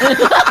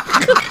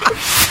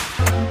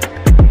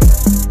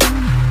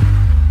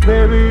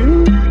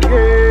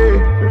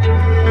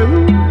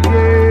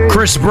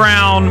 Chris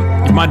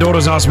Brown. My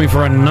daughter's asked me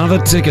for another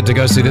ticket to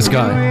go see this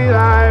guy.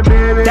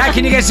 Dad,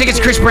 can you get tickets,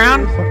 Chris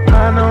Brown?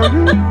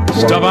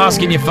 Stop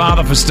asking your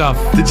father for stuff.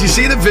 Did you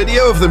see the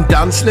video of them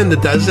dancing in the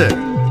desert?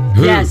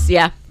 Who? Yes,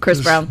 yeah,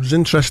 Chris Brown. It was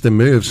interesting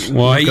moves.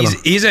 Well,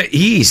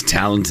 he's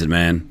talented,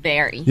 man.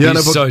 Very. Yeah, he's no,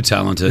 but so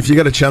talented. If you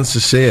get a chance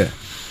to see it,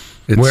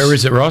 where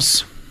is it,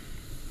 Ross?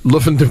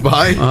 Love in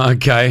Dubai.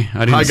 Okay, I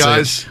didn't. Hi, see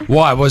guys. It.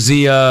 Why was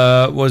he?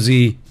 It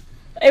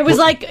was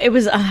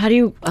how do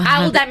you?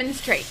 I will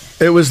demonstrate.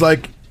 It was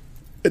like.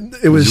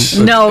 It was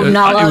No,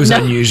 not it was no.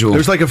 unusual. It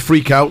was like a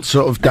freak out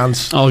sort of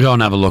dance. I'll go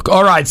and have a look.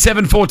 All right,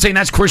 7:14.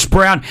 That's Chris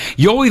Brown.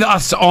 You're with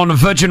us on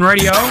Virgin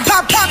Radio.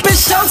 Pop,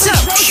 it's showtime.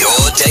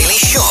 Your daily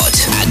shot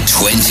at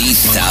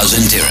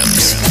 20,000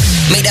 dirhams.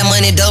 Make that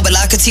money double,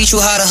 I could teach you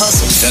how to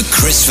hustle. The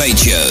Chris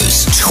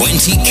Shows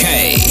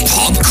 20K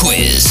Pop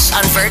Quiz.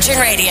 On Virgin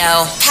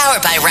Radio, powered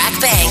by Rack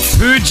Bank.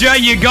 Pooja,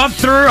 you got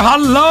through.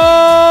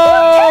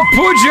 Hello,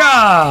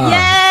 Pooja.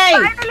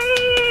 Yay!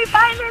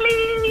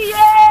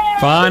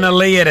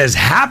 Finally, it has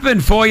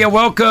happened for you.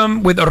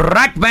 Welcome with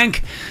Rack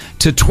Bank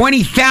to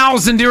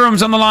 20,000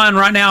 dirhams on the line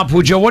right now,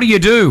 Pooja. What do you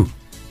do?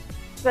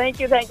 Thank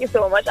you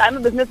so much. I'm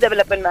a business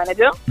development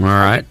manager. All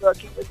right. I've been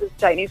working with this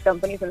Chinese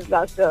company since the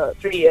last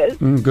 3 years.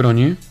 Good on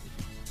you.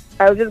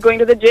 I was just going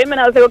to the gym and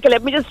I was like, okay,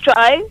 let me just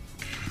try. You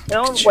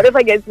know, what if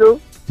I get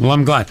through? Well,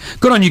 I'm glad.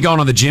 Good on you going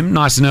to the gym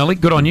nice and early.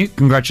 Good on you.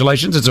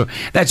 Congratulations.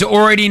 That's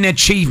already an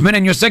achievement.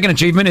 And your second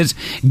achievement is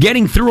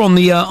getting through on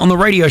the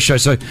radio show.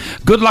 So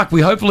good luck.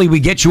 Hopefully we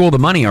get you all the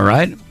money, all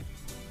right?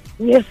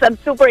 Yes, I'm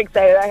super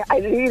excited. I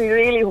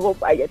really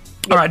hope I get.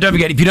 All right, don't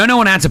forget, if you don't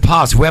know an answer,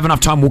 pass. If we have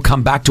enough time, we'll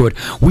come back to it.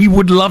 We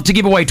would love to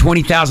give away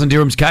 20,000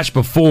 dirhams cash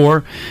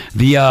before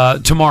the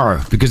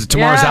tomorrow, because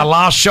tomorrow's our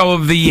last show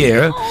of the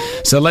year.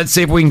 So let's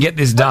see if we can get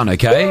this done,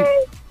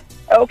 okay?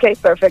 Okay,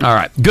 perfect. All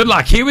right, good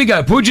luck. Here we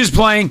go. Pooja's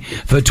playing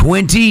for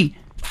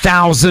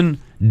 20,000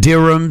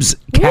 dirhams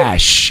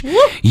cash.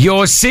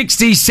 Your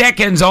 60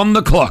 seconds on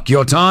the clock.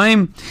 Your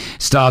time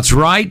starts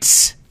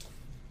right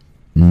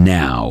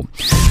now.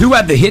 Who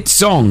had the hit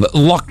song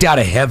Locked Out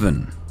of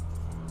Heaven?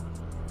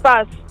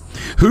 Pass.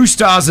 Who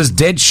stars as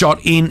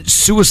Deadshot in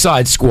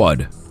Suicide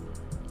Squad?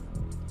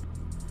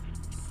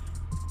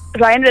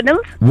 Ryan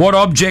Reynolds. What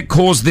object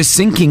caused the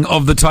sinking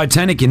of the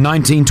Titanic in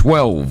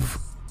 1912?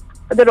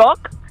 The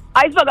Rock.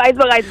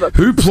 Iceberg.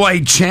 Who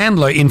played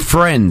Chandler in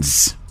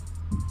Friends?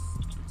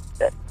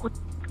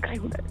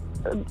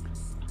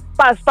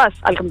 Pass.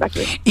 I'll come back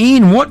to it.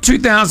 In what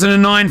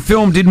 2009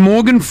 film did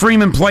Morgan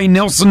Freeman play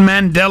Nelson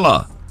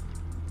Mandela?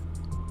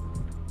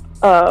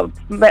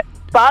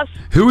 Pass.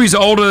 Who is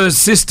older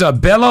sister,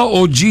 Bella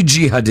or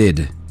Gigi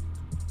Hadid?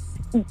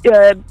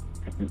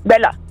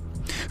 Bella.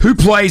 Who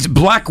plays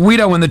Black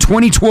Widow in the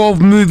 2012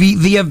 movie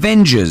The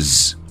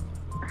Avengers?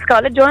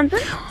 Scarlett Johansson.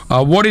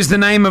 What is the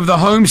name of the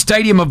home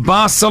stadium of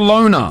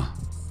Barcelona?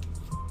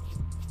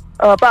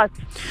 Pass.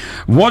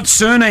 What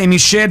surname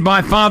is shared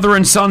by father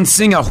and son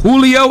singer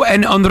Julio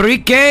and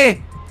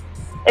Enrique?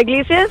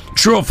 Iglesias.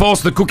 True or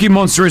false, the Cookie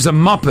Monster is a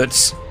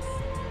Muppet?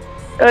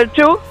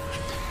 True.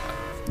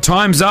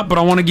 Time's up, but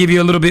I want to give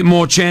you a little bit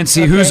more chance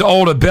here. Okay. Who's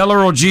older,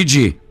 Bella or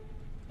Gigi?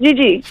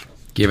 Gigi.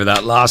 Give her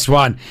that last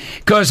one.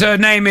 Because her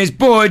name is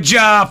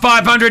Pooja.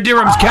 500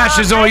 dirhams. Cash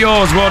is all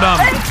yours. Well done.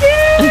 Thank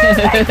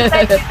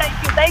you.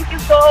 Thank you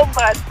so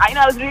much. I know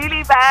I was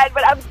really bad,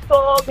 but I'm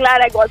so glad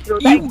I got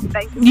through. Thank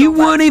you. You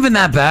weren't even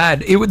that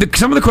bad.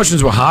 Some of the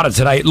questions were harder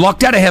today.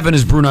 Locked Out of Heaven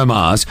is Bruno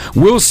Mars.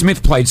 Will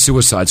Smith played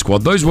Suicide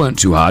Squad. Those weren't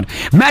too hard.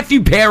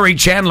 Matthew Perry,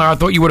 Chandler, I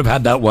thought you would have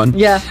had that one.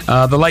 Yeah.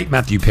 The late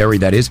Matthew Perry,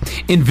 that is.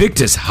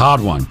 Invictus, hard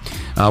one.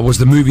 Was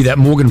the movie that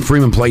Morgan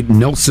Freeman played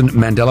Nelson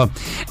Mandela.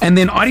 And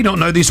then, I did not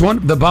know this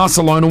one, the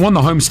Barcelona one,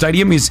 the home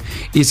stadium is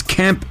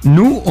Camp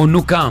Nou or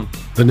Nou Camp?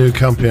 The Nou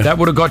Camp, yeah. That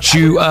would have got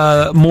you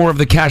more of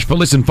the cash. But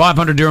listen,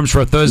 500 dirhams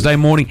for a Thursday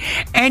morning,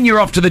 and you're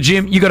off to the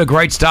gym. You got a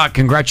great start.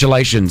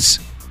 Congratulations.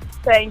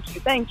 Thank you.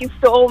 Thank you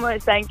so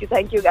much. Thank you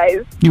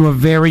guys. You are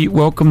very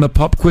welcome. The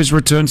pop quiz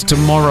returns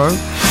tomorrow.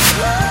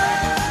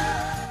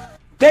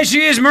 There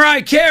she is,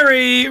 Mariah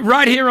Carey,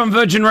 right here on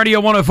Virgin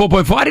Radio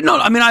 104.4. I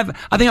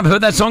think I've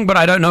heard that song, but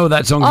I don't know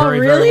that song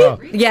very well.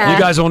 Yeah. You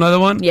guys all know the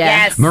one?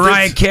 Yes.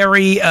 Mariah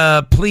Carey,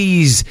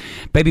 please,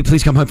 baby,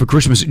 please come home for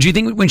Christmas. Do you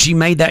think when she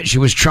made that, she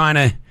was trying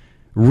to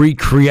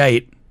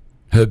recreate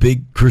her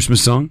big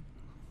Christmas song?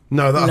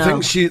 No,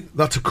 I think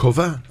that's a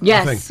cover.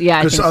 Yes, I think. yeah,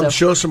 I think Because I'm so.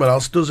 sure someone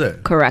else does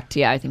it. Correct,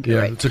 yeah, I think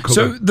you're right. It's a cover.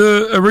 So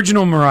the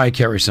original Mariah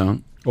Carey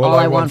song, All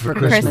I Want for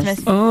Christmas.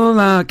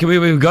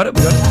 We've got it.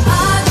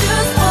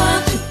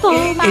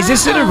 Is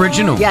this an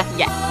original? Yeah.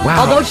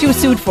 Wow. Although she was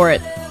sued for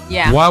it.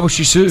 Yeah. Why was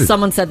she sued?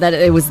 Someone said that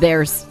it was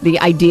theirs. The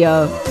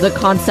idea, the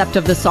concept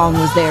of the song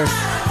was theirs.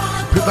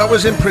 That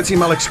was in Pretty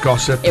Malik's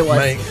Gossip, It was.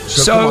 mate.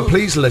 So come on,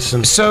 please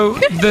listen. So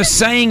the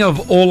saying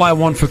of "All I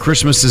Want for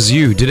Christmas is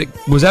You"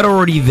 was that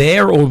already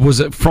there, or was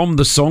it from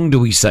the song? Do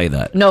we say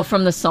that? No,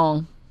 from the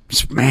song.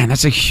 Man,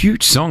 that's a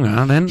huge song,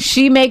 huh? Then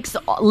She makes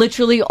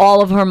literally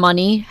all of her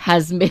money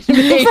has been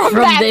made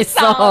from this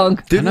song.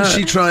 Didn't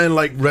she try and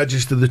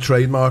register the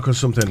trademark or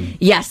something?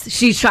 Yes,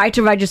 she tried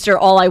to register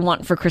 "All I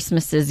Want for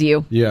Christmas Is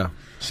You." Yeah.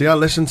 See, I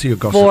listened to your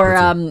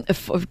gossip.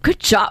 For good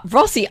job,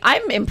 Rossi.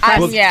 I'm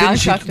impressed. Well, didn't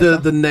she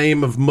the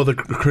name of Mother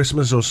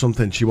Christmas or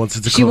something? She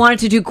wanted to. She wanted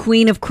to do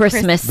Queen of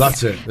Christmas.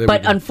 That's it. There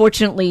But we go.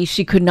 unfortunately,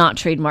 she could not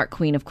trademark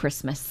Queen of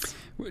Christmas.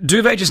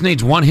 Duvet just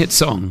needs one hit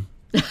song,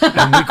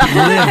 and we could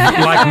live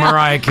like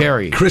Mariah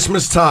Carey.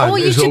 Christmas time. Oh,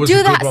 you is should always do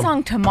a good that one.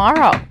 song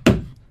tomorrow.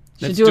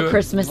 Should do a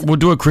Christmas, We'll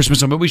do a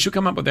Christmas song, but we should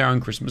come up with our own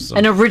Christmas song.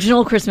 an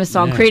original Christmas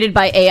song Yeah. created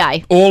by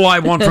AI. All I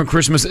Want for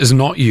Christmas is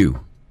Not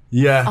You.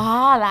 Yeah.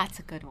 Oh, that's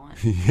a good one.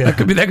 That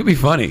could be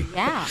funny.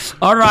 Yeah.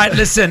 All right,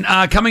 listen.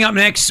 Coming up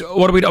next,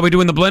 what are we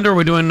doing? The Blender? Or are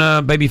we doing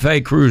Baby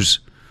Faye Kruz?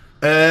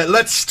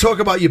 Let's talk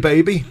about your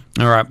baby.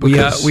 All right, we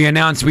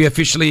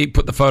officially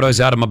put the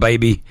photos out of my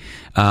baby.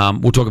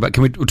 We'll talk about.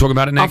 We'll talk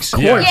about it next? Of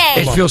course.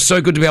 It feels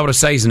so good to be able to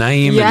say his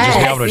name and just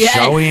be able to Yes.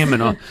 show him,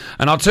 and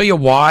I'll tell you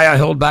why I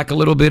held back a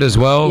little bit as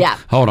well. Yeah.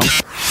 Hold on.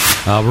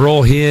 We're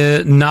all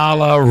here.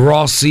 Nala,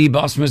 Rossi,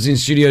 Busman's in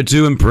Studio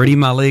 2, and Pretty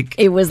Malik.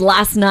 It was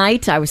last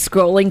night. I was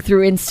scrolling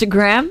through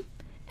Instagram,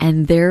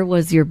 and there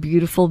was your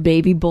beautiful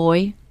baby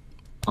boy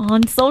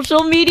on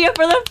social media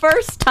for the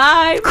first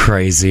time.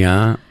 Crazy,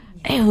 huh?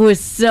 It was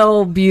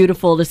so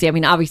beautiful to see. I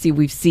mean, obviously,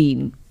 we've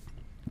seen.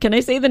 Can I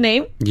say the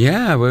name?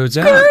 Yeah, where was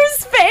that?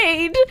 Kruz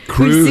Fade.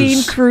 Kruz. We've seen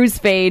Kruz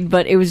Fade,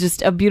 but it was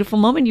just a beautiful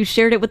moment. You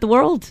shared it with the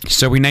world.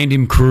 So we named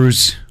him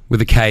Kruz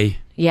with a K.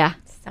 Yeah.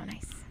 So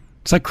nice.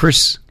 It's like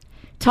Chris.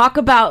 Talk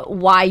about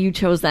why you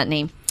chose that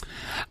name.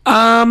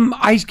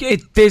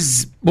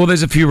 There's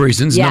a few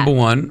reasons. Yeah. Number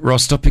one,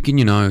 Ross, stop picking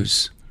your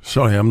nose.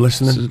 Sorry, I'm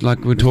listening. So, like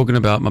we're talking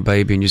about my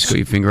baby, and you just got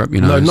your finger up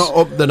your No, nose. not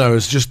up the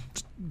nose. Just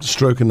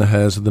stroking the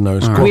hairs of the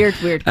nose. All Go on.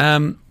 Weird.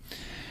 A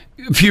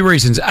few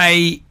reasons.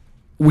 A,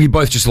 we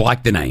both just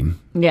liked the name.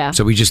 Yeah.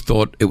 So we just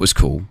thought it was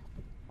cool.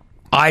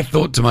 I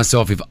thought to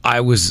myself, if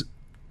I was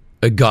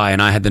a guy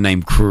and I had the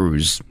name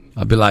Kruz,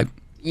 I'd be like,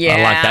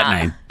 I like that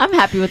name. I'm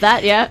happy with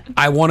that, yeah.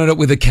 I wanted it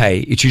with a K.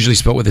 It's usually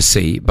spelled with a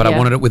C, but I Yeah.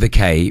 wanted it with a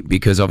K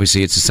because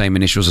obviously it's the same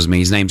initials as me.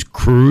 His name's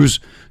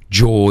Kruz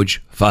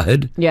George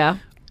Fahad. Yeah.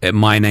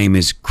 My name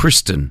is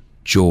Kristen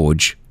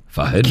George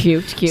Fahad.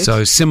 Cute.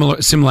 So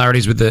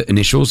similarities with the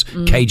initials,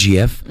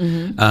 KGF.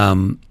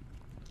 Mm-hmm.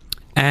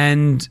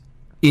 And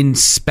in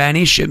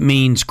Spanish, it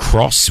means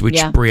cross, which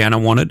Yeah.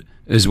 Brianna wanted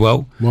as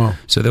well. Wow.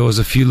 So there was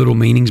a few little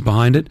meanings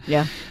behind it.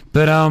 Yeah.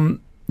 But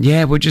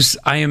yeah,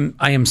 I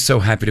am so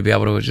happy to be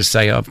able to just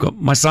say I've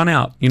got my son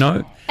out, you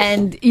know?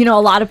 And, a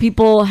lot of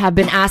people have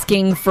been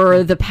asking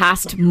for the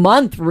past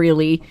month,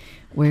 really,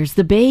 where's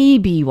the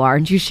baby? Why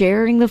aren't you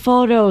sharing the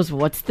photos?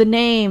 What's the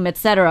name,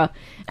 etc.?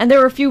 And there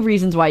were a few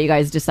reasons why you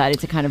guys decided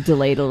to kind of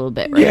delay it a little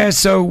bit, right? Yeah,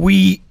 so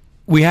we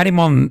had him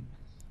on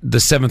the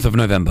 7th of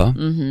November,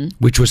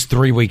 which was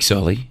 3 weeks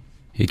early.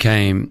 He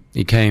came,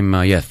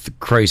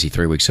 crazy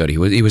 3 weeks early.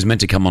 He was meant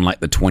to come on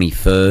like the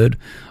 23rd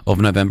of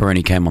November, and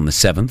he came on the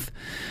 7th.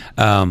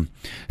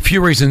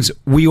 Few reasons.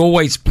 We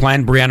always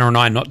planned, Brianna and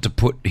I, not to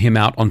put him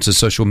out onto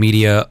social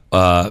media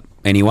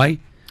anyway.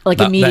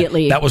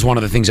 Immediately. That was one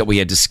of the things that we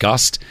had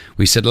discussed.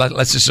 We said,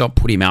 let's just not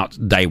put him out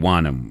day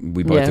one, and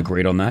we both Yeah.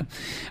 agreed on that.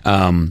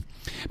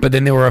 But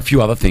then there were a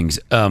few other things.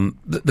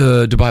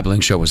 The Dubai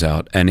Bling show was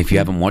out, and if you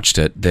haven't watched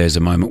it, there's a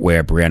moment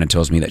where Brianna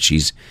tells me that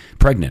she's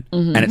pregnant,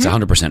 and it's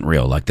 100%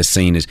 real. Like, the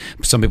scene is,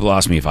 some people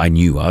ask me if I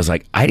knew. I was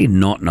like, I did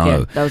not know.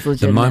 Yeah, that was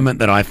legitimate. The moment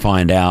that I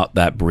find out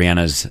that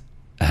Brianna's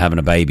having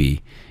a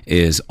baby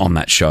is on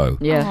that show.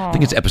 Yeah. I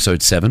think it's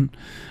episode 7.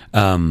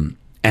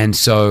 And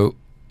so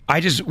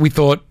we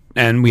thought,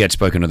 and we had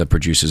spoken to the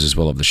producers as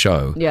well of the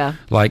show. Yeah.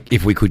 Like,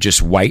 if we could just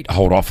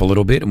hold off a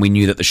little bit, and we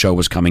knew that the show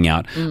was coming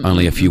out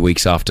only a few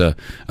weeks after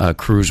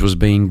Kruz was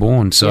being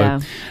born. So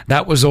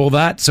that was all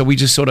that. So we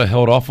just sort of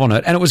held off on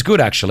it. And it was good,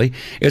 actually.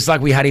 It's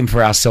like we had him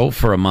for ourselves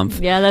for a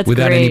month. Yeah, that's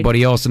without great.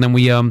 anybody else. And then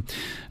we,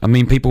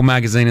 People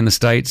Magazine in the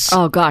States.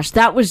 Oh, gosh.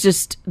 That was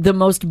just the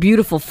most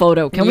beautiful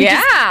photo. Can we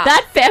just...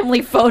 That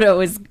family photo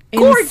is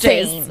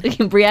gorgeous.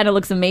 Brianna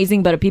looks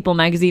amazing, but a People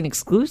Magazine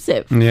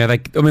exclusive. Yeah,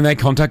 they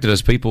contacted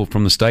us, people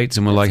from the States,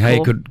 and were like, hey,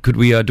 cool. could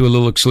we do a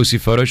little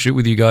exclusive photo shoot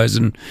with you guys?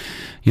 And,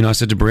 I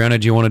said to Brianna,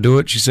 do you want to do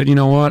it? She said, you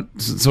know what?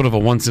 It's sort of a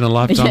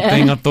once-in-a-lifetime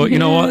thing. I thought, you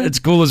know what? It's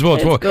cool as well.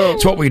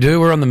 It's what we do.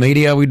 We're on the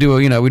media. We do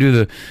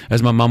the,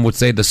 as my mum would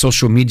say, the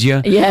social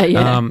media.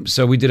 Yeah.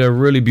 So we did a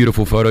really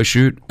beautiful photo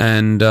shoot,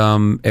 and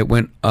it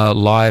went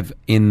live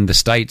in the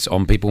States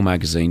on People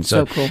Magazine.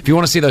 So cool. If you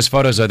want to see those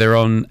photos, though, they're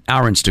on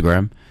our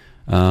Instagram.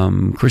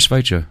 Chris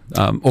Fade Show.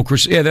 Or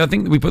Chris, I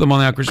think we put them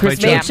on our Chris Fade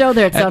Show. Fade Show.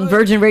 It's on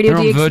Virgin Radio they're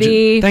on DXD.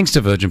 Virgin. Thanks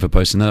to Virgin for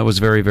posting that. That was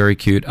very, very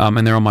cute.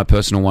 And they're on my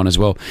personal one as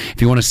well.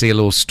 If you want to see a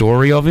little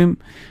story of him,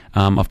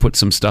 I've put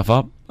some stuff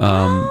up.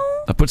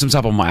 I put some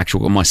stuff on my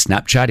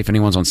Snapchat. If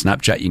anyone's on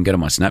Snapchat, you can go to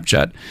my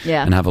Snapchat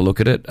and have a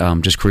look at it.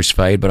 Just Chris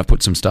Fade, but I've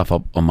put some stuff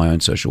up on my own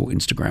social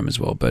Instagram as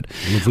well. But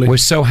we're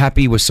so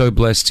happy. We're so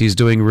blessed. He's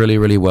doing really,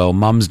 really well.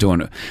 Mum's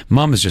doing it.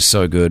 Mum is just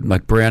so good.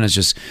 Like, Brianna's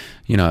just,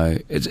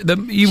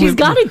 she's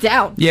got it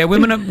down. Yeah,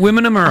 women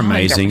are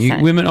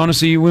amazing. Women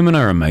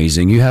are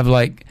amazing. You have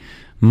like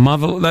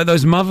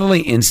those motherly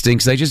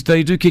instincts.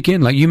 They do kick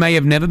in. Like, you may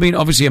have never been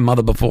obviously a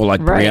mother before,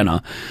 like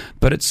Brianna,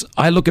 but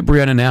I look at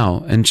Brianna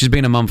now, and she's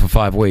been a mum for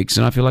 5 weeks,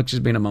 and I feel like she's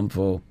been a mum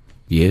for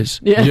years.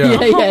 Yeah.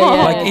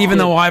 Like, even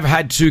though I've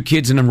had 2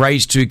 kids and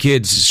raised 2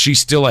 kids, she's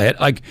still ahead.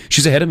 Like,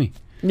 she's ahead of me.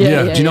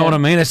 Yeah. Do you know what I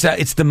mean?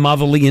 It's the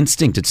motherly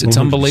instinct. It's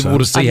unbelievable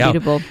to see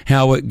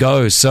how it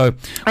goes. So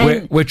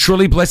we're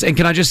truly blessed. And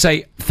can I just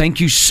say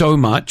thank you so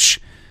much?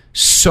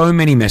 So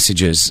many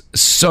messages,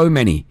 so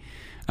many.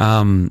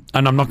 And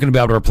I'm not going to be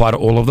able to reply to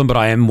all of them, but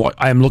I am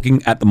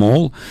looking at them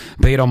all,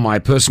 be it on my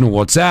personal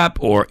WhatsApp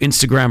or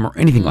Instagram or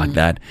anything like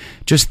that.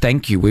 Just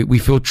thank you. We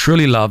feel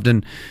truly loved,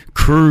 and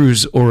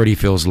Kruz already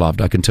feels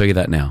loved. I can tell you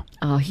that now.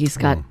 Oh, he's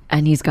got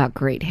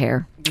great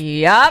hair.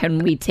 Yep. Can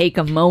we take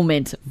a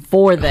moment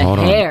for the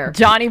hair?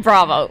 Johnny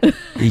Bravo.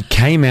 He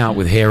came out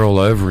with hair all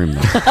over him,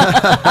 though.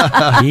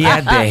 He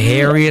had the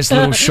hairiest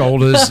little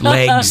shoulders,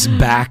 legs,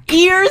 back.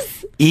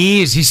 Ears.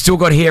 He's still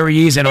got hairy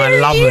ears, and I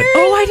love it.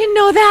 Oh, I didn't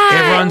know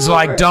that. Everyone's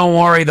like, don't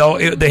worry, though,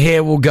 the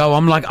hair will go.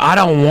 I'm like, I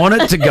don't want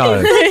it to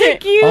go.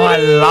 Oh, I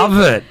love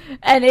it.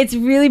 And it's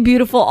really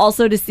beautiful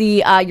also to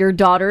see your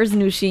daughters,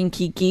 Nushi and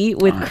Kiki,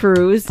 with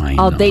Kruz.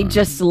 Oh, they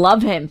just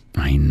love him.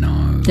 I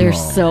know. They're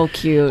so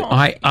cute.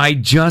 I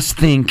just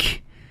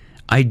think,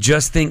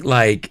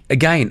 like,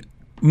 again,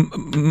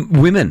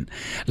 women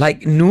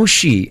like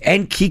Nushi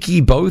and Kiki,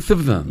 both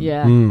of them.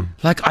 Yeah.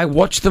 Like, I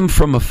watch them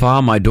from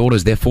afar. My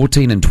daughters, they're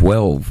 14 and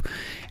 12.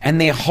 And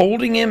they're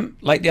holding him,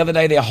 like the other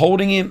day, they're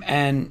holding him,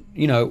 and,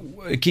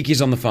 Kiki's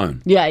on the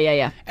phone.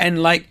 Yeah.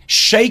 And, like,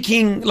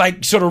 shaking,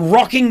 like, sort of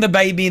rocking the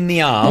baby in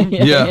the arm.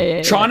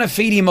 Trying to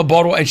feed him a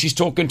bottle, and she's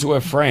talking to her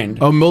friend.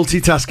 Oh,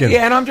 multitasking.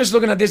 Yeah, and I'm just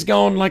looking at this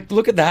going, like,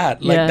 look at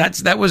that. Like,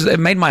 it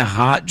made my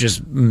heart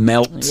just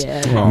melt.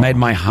 Yeah. Made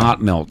my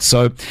heart melt.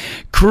 So,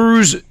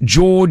 Kruz,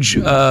 George,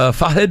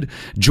 Fahad.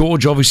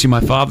 George, obviously my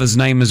father's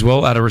name as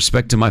well, out of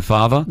respect to my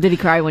father. Did he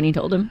cry when he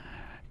told him?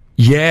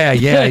 Yeah,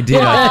 I did.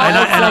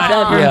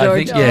 I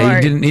think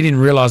he didn't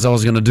realize I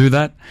was going to do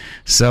that.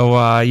 So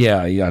I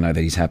know that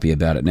he's happy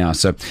about it now.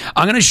 So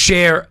I'm going to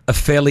share a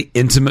fairly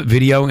intimate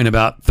video in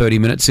about 30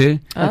 minutes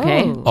here.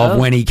 Okay. Of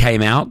when he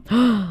came out.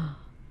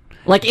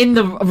 Like in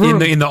the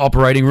room? In the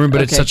operating room,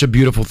 but it's such a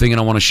beautiful thing,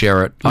 and I want to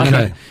share it. I'm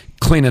going to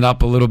clean it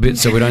up a little bit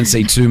so we don't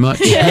see too much.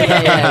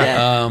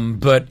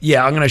 But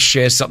yeah, I'm going to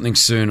share something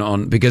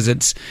soon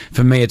because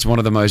for me it's one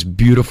of the most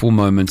beautiful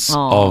moments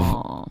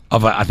of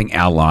I think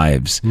our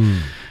lives.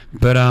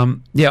 But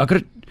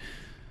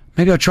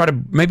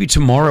maybe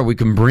tomorrow we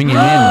can bring him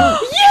in.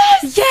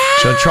 Yes.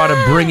 Should I try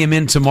to bring him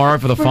in tomorrow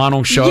for the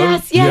final show?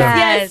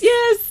 Yes.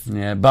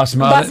 Yeah, Bus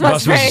Mother.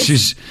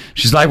 She's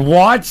like,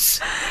 what?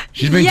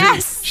 She's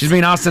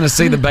been asking to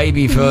see the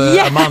baby for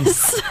a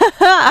month.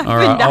 All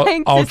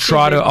right, I'll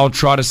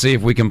try to see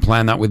if we can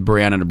plan that with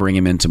Brianna to bring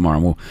him in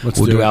tomorrow.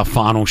 We'll do our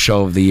final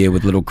show of the year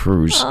with little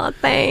Kruz. Oh,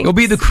 thanks. It'll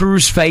be the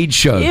Kruz Fade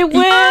Show. It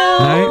will.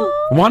 Right?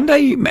 One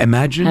day,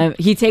 imagine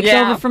he takes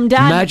over from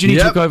Dad. Imagine he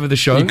took over the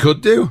show. He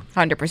could do.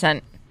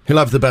 100%. He'll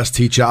have the best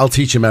teacher. I'll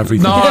teach him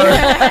everything. No.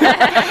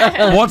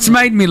 What's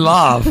made me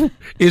laugh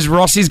is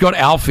Rossi's got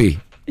Alfie.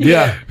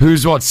 Yeah.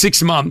 Who's what,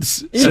 6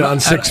 months?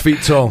 And 6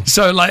 feet tall.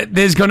 So, like,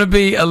 there's going to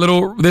be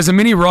there's a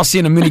mini Rossi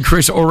and a mini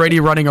Chris already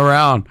running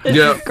around.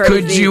 Yeah.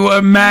 Could you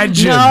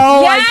imagine? No,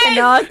 I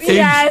cannot.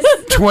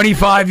 In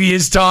 25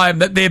 years' time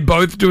that they're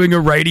both doing a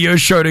radio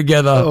show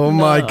together. Oh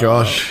my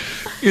gosh.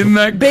 Isn't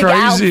that Big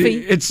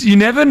crazy? Alfie. You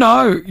never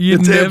know.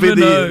 It'll Never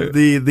be know.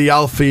 the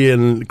Alfie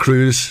and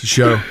Kruz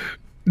show.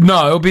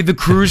 No, it'll be the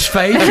Kruz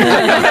fade.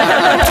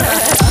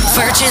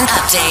 Virgin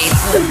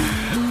update.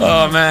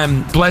 Oh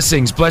man,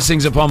 blessings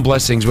upon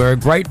blessings. We're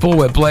grateful,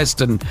 we're blessed,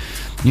 and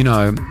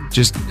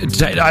just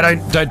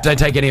don't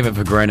take any of it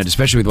for granted,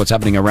 especially with what's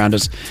happening around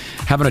us.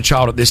 Having a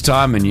child at this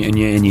time, and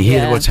you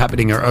hear what's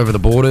happening over the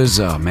borders.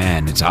 Oh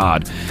man, it's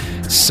hard.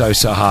 It's so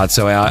hard.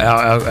 So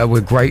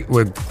we're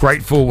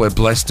grateful, we're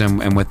blessed,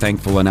 and we're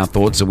thankful, and our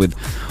thoughts are with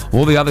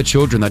all the other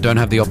children that don't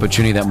have the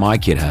opportunity that my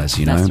kid has.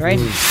 That's right.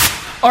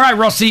 All right,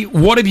 Rossi,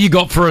 what have you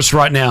got for us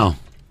right now?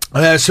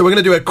 So we're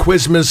going to do a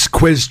Quizmas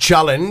quiz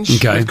challenge.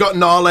 Okay. We've got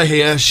Nala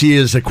here. She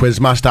is a quiz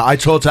master. I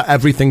taught her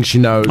everything she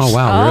knows. Oh,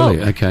 wow,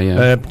 really? Okay,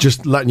 yeah.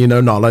 Just letting you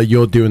know, Nala,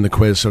 you're doing the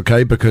quiz,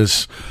 okay?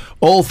 Because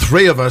all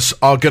three of us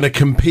are going to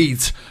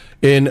compete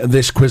in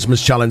this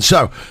Quizmas challenge.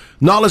 So,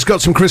 Nala's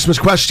got some Christmas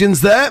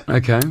questions there.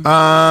 Okay.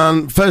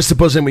 First to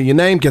buzz in with your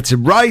name, gets it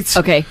right.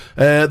 Okay.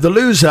 The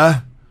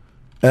loser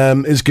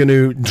is going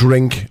to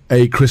drink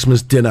a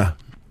Christmas dinner.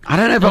 I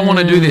don't know if I want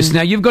to do this.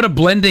 Now, you've got a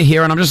blender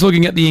here, and I'm just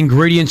looking at the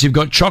ingredients. You've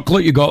got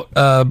chocolate, you've got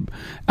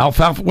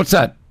alfalfa. What's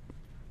that?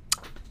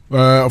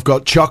 I've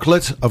got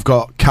chocolate, I've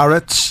got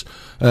carrots,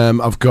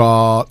 I've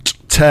got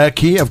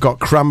turkey, I've got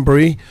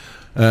cranberry.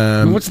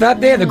 What's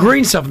that there? The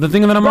green stuff, the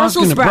thing that I'm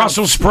Brussels asking. sprouts.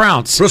 Brussels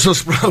sprouts. Brussels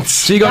sprouts.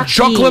 So you got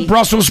chocolate,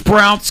 Brussels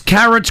sprouts,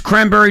 carrots,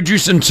 cranberry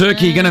juice, and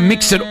turkey. You're going to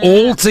mix it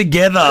all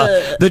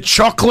together. The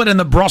chocolate and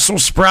the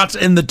Brussels sprouts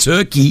and the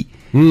turkey.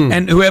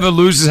 And whoever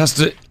loses has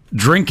to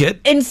drink it.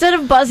 Instead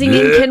of buzzing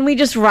in, can we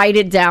just write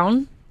it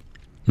down?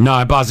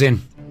 No, buzz in.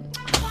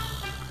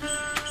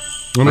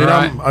 I mean,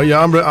 right.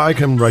 I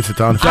can write it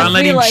down. Don't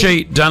let him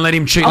cheat. Don't let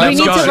him cheat. Oh, we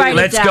need to write it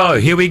Let's down. go.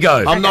 Here we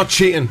go. I'm not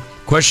cheating.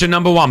 Question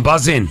number 1.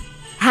 Buzz in.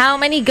 How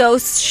many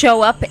ghosts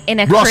show up in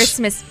a Ross.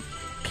 Christmas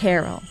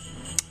carol?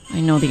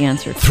 I know the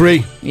answer.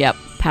 3. Yep.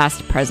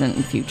 Past, present,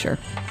 and future.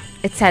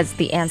 It says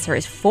the answer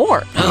is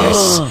 4.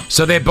 Yes.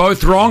 So they're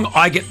both wrong.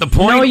 I get the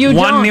point. No, you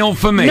 1-0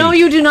 for me. No,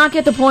 you do not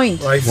get the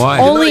point. Right.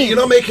 Why? You're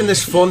not making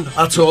this fun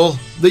at all.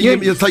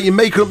 It's like you're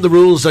making up the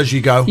rules as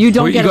you go. You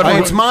don't get it got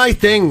right. It's my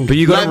thing. But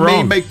you got it Let me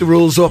wrong. make the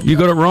rules up. You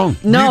got it wrong.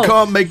 No. You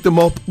can't make them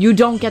up. You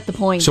don't get the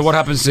point. So what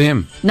happens to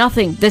him?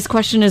 Nothing. This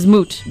question is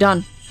moot.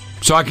 Done.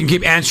 So I can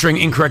keep answering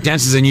incorrect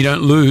answers and you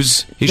don't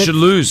lose. He should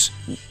lose.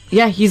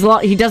 Yeah, he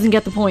doesn't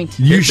get the point.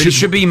 He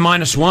should be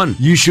 -1.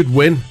 You should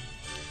win.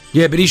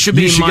 Yeah, but he should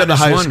be You should get the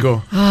highest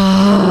 -1.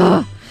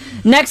 score.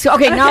 Next.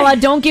 Okay, Nala,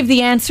 don't give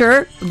the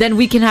answer. Then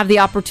we can have the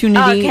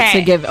opportunity Okay.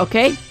 to give.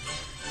 Okay.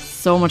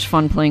 So much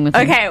fun playing with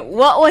him. Okay,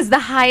 what was the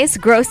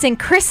highest grossing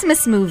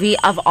Christmas movie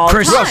of all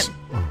Chris. time?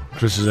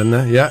 Chris is in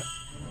there, yeah.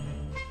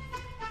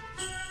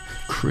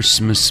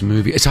 Christmas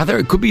movie.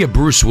 It could be a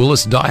Bruce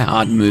Willis Die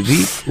Hard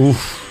movie.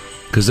 Oof.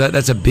 Because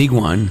that's a big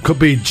one. Could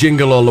be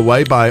Jingle All the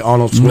Way by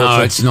Arnold Schwarzenegger.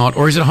 No, it's not.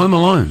 Or is it Home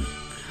Alone?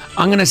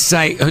 I'm going to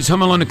say, is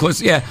Home Alone the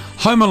closest? Yeah,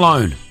 Home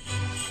Alone.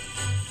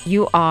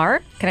 You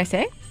are, can I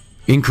say?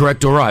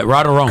 Incorrect or right?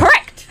 Right or wrong?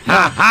 Correct.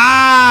 Ha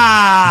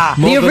ha!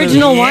 The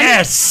original one?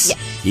 Yes.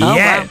 Oh,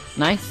 Yeah. wow.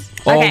 Nice.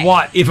 Or Okay.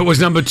 what? If it was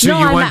number 2, No,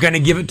 you I'm weren't not- going to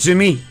give it to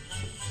me?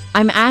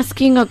 I'm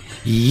asking a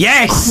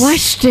Yes.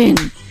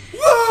 question.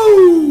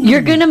 Woo!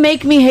 You're going to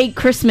make me hate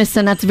Christmas,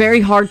 and that's very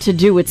hard to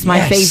do. It's my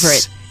Yes.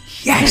 favorite.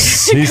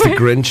 Yes. He's the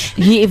Grinch.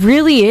 It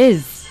really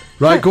is.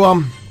 Right, go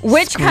on.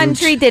 Which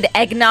country did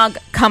eggnog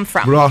come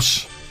from?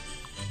 Ross.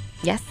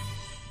 Yes.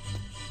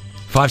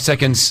 5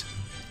 seconds.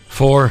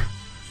 4.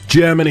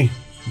 Germany.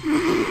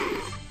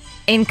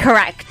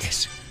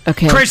 Incorrect.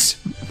 Okay. Chris.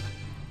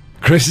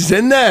 Chris is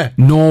in there.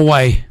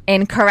 Norway.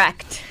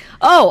 Incorrect.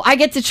 Oh, I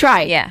get to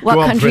try. Yeah. What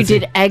Go on, country Fritzy.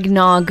 did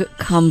eggnog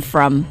come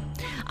from?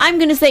 I'm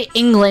going to say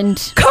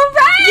England.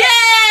 Correct!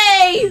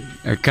 Yay!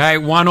 Okay,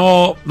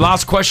 1-1.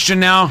 Last question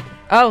now.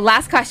 Oh,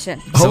 last question.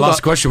 It's the Hold last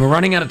on. question. We're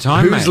running out of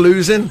time, Who's mate.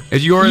 losing?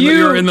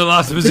 You're in the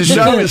last position.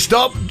 No,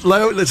 stop.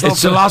 Let's not.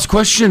 It's the last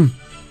question.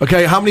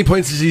 Okay, how many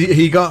points has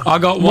he got? I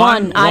got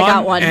One. one. I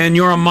got one. And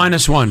you're on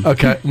 -1.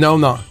 Okay, no,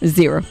 I'm not.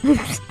 0.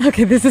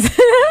 Okay, this is...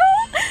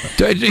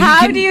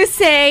 How do you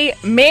say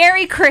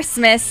Merry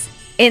Christmas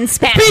in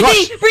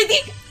Spanish? Pretty.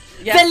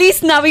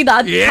 Feliz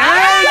Navidad. Yeah,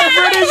 the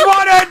British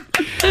won it!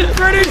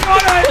 British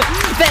won it!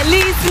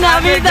 Feliz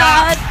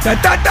Navidad. Da,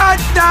 da, da,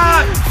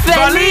 da.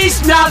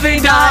 Feliz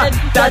Navidad.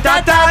 Da,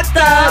 da, da,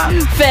 da.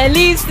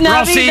 Feliz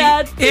Rossi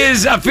Navidad.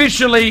 is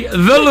officially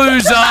the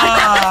loser.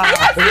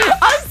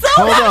 I'm so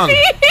Hold happy.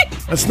 on.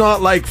 That's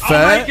not like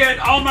fair.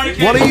 I'll make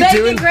it. What are you Thank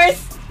doing? you, Chris.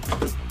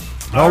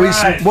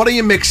 Alright. What are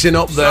you mixing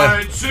up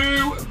there? So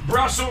 2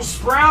 Brussels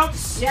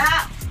sprouts. Yeah.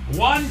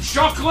 1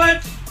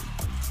 chocolate.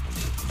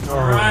 All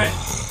right.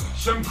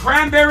 Some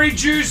cranberry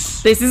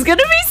juice. This is going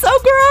to be so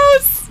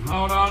gross.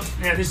 Hold on.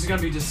 Yeah, this is going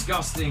to be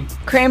disgusting.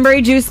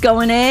 Cranberry juice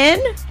going in.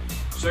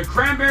 So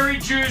cranberry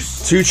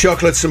juice. 2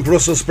 chocolates, some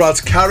Brussels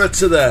sprouts,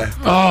 carrots are there.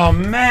 Oh,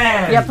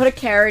 man. Yeah, put a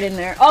carrot in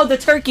there. Oh, the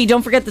turkey.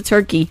 Don't forget the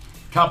turkey.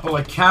 Couple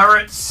of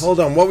carrots. Hold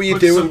on, what were you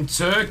Put doing?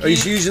 some turkey. Are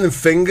you using them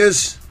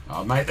fingers?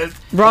 Oh, mate, that's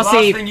Rossi, the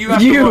last thing you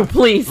have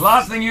please. The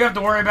last thing you have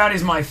to worry about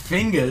is my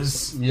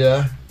fingers.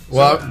 Yeah.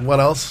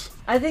 What else?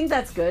 I think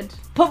that's good.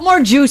 Put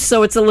more juice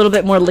so it's a little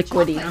bit more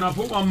liquidy. And I'll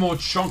put one more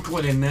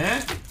chocolate in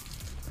there.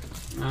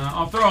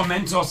 I'll throw a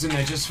Mentos in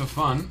there just for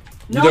fun.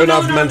 You don't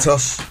have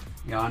Mentos.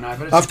 Yeah, I know,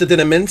 but it's... After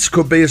dinner mints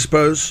could be, I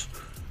suppose.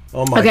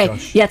 Oh my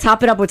gosh. Yeah,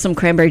 top it up with some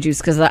cranberry juice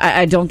because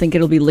I don't think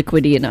it'll be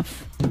liquidy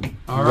enough.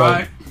 All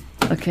right.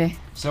 Okay.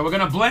 So we're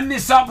going to blend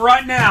this up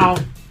right now.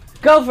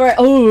 Go for it.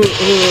 Ooh. Looks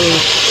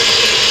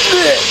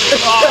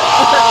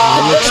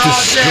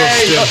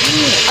disgusting.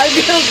 I'm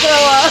gonna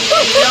throw up.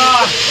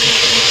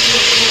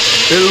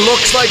 It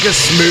looks like a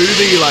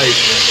smoothie, like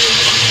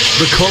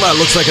the colour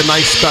looks like a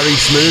nice berry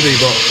smoothie,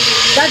 but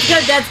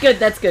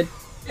That's good.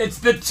 It's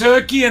the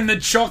turkey and the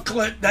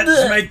chocolate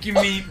that's making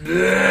me...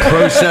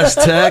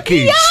 processed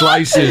turkey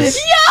slices.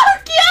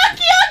 Yuck.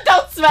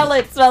 Don't smell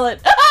it.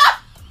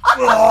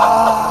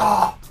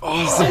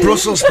 Oh, it's the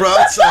Brussels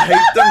sprouts. I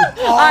hate them.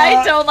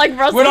 I don't like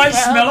Brussels When I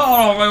sprouts. smell it...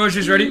 Oh, wait,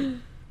 she's ready.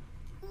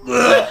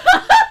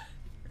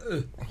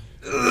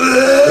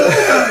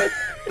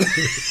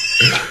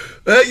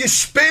 You're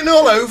spitting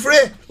all over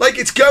it, like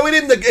it's going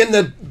in the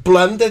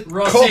blender.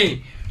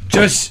 Rossi,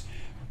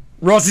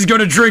 Rossi's going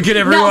to drink it,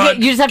 everyone. No,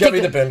 you just have Get to me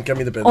the bin. Get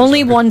me the bin.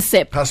 Only one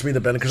sip. Pass me the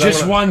bin.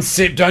 Just one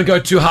sip. Don't go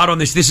too hard on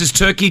this. This is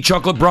turkey,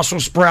 chocolate,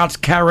 Brussels sprouts,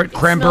 carrot,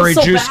 cranberry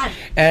so juice, bad.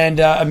 and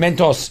a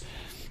Mentos.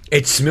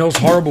 It smells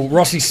horrible.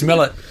 Rossi,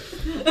 smell it.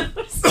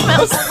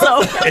 smells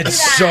so bad.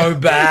 It's so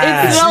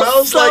bad. It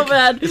smells so like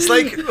bad. it's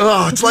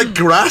like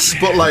grass,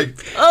 but like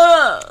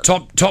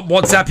Top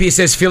WhatsApp here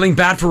says feeling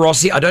bad for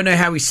Rossi. I don't know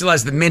how he still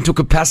has the mental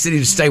capacity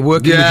to stay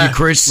working with you,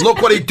 Chris.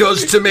 Look what he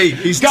does to me.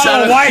 He's Go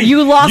away.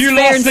 You lost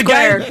fair and the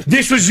square. game.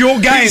 This was your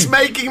game. He's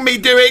making me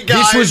do it,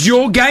 guys. This was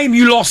your game.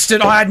 You lost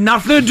it. I had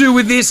nothing to do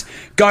with this.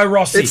 Go,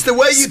 Rossi. It's the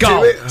way you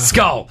skull, do it.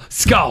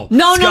 Skull.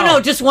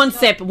 No. Just one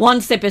sip. One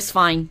sip is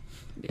fine.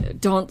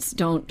 Don't.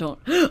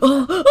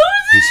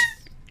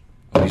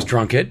 He's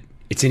drunk it.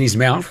 It's in his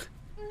mouth.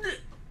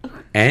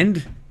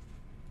 And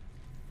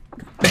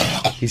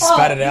he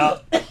spat it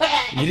out.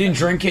 You didn't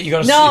drink it. You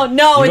got to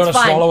No, it's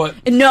fine. Swallow it.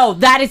 No,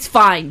 that is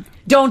fine.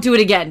 Don't do it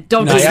again.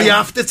 Don't do It's it. the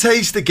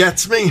aftertaste that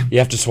gets me. You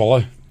have to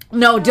swallow.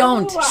 No,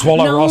 don't.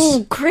 Swallow, no,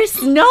 Ross.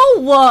 Chris, no.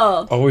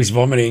 Oh, he's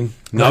vomiting.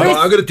 No,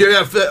 I'm going to do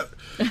it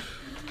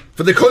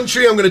for the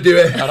country. I'm going to do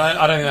it.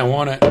 I don't think they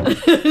want it.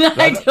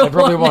 They They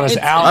probably want us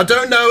out. I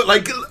don't know.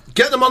 Like,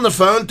 get them on the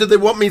phone. Do they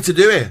want me to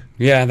do it?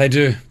 Yeah, they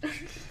do.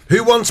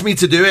 Who wants me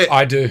to do it?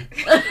 I do.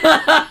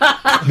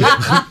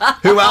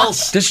 Who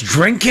else? Just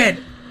drink it.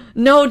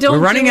 No, don't. We're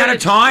running out of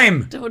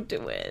time. Don't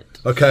do it.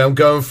 Okay, I'm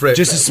going for it.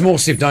 Just a small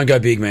sip. Don't go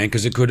big, man,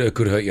 because it could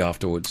hurt you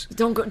afterwards.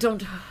 Don't go.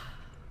 Don't.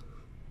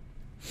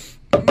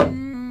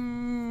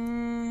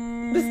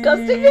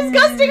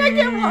 Disgusting. I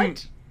can't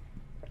watch.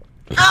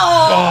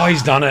 Oh,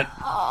 he's done it.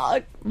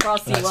 Oh,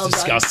 Rossi, That's well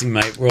disgusting,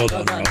 mate. Well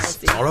done,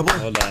 Ross. It's horrible.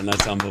 Well done.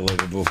 That's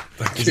unbelievable.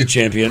 He's a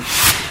champion.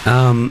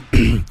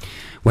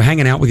 We're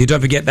hanging out with you.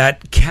 Don't forget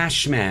that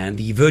Cashman,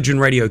 the Virgin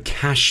Radio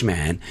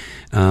Cashman.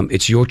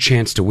 It's your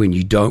chance to win.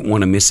 You don't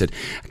want to miss it.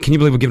 Can you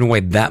believe we're giving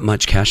away that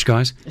much cash,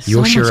 guys?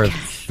 Your share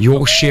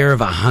of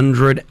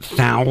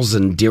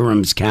 100,000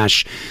 dirhams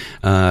cash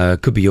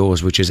could be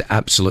yours, which is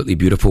absolutely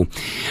beautiful.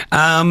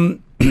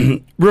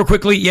 Real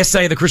quickly,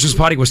 yesterday the Christmas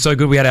party was so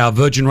good. We had our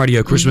Virgin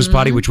Radio Christmas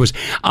party, which was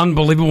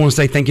unbelievable. I want to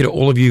say thank you to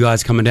all of you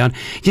guys coming down.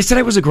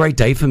 Yesterday was a great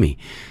day for me.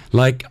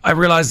 Like, I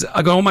realized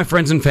I got all my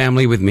friends and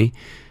family with me,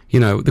 you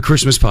know, the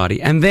Christmas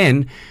party. And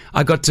then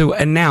I got to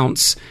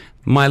announce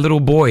my little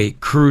boy,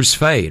 Kruz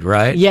Fade,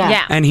 right?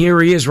 Yeah. And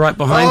here he is right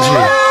behind you.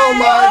 Oh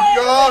my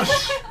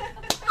gosh!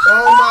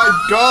 Oh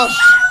my gosh!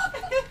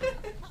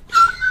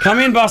 Come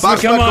in,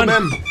 Basma, come on.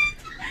 Come in.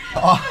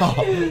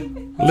 Oh.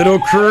 Little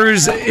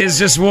Kruz has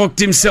just walked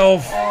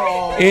himself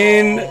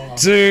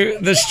into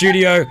the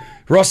studio.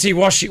 Rossi,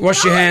 wash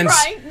your hands.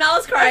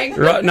 Nala's crying.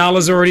 Right,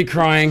 Nala's already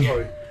crying.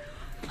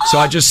 So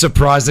I just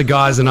surprised the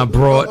guys and I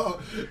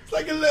brought It's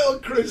like a little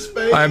Chris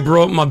baby. I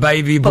brought my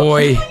baby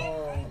boy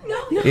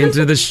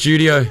into the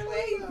studio.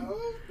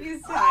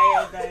 He's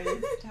tired, though.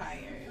 He's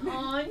tired. Oh,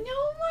 no,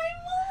 my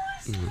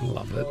boss.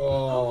 Love it.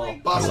 Oh,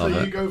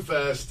 Basma, you go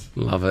first.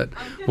 Love it.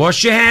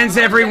 Wash your hands,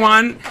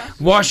 everyone.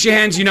 Wash your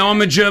hands. You know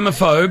I'm a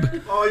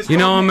germaphobe. You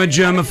know I'm a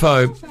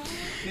germaphobe.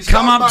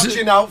 Come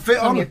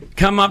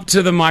up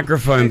to the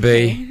microphone,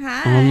 B.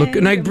 Oh, look.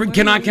 No,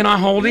 can I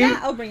hold him? Yeah,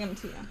 I'll bring him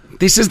to you.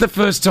 This is the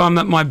first time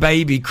that my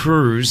baby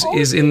Kruz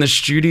is in the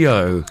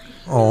studio.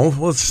 Oh,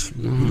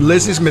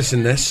 Liz is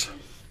missing this.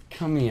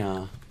 Come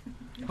here.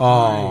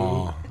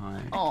 Oh.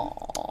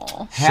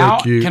 How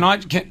So cute.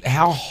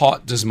 how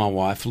hot does my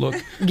wife look?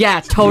 Yeah,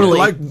 totally.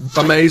 Like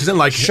amazing.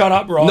 Like shut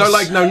up, Ross.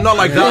 No, not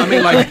like that. I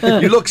mean, like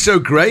you look so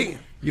great.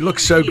 You look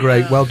so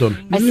great. Well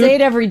done. I say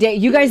it every day.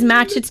 You guys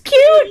match. It's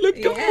cute. Look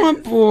at my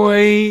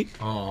boy.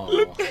 Oh.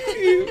 Look at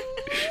you.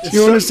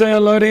 You want to say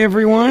hello to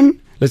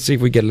everyone? Let's see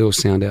if we get a little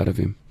sound out of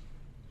him.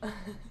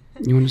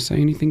 You want to say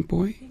anything,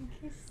 boy?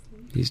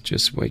 He's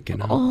just waking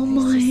up. Oh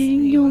my,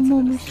 your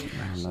mama.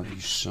 I love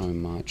you so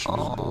much,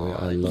 my boy.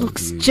 I love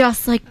Looks you.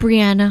 just like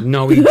Brianna.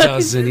 No, he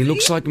doesn't. He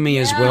looks like me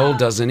as well,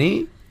 doesn't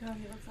he?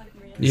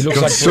 He looks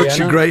Got like such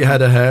Brianna. a great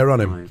head of hair on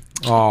him.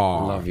 I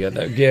love you.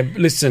 Yeah,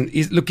 listen,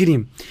 look at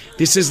him.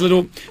 This is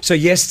little. So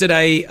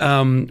yesterday,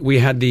 we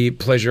had the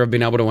pleasure of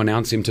being able to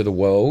announce him to the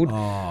world.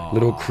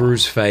 Little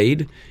Kruz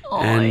fade.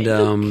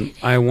 And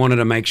I wanted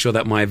to make sure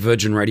that my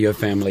Virgin Radio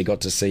family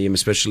got to see him,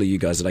 especially you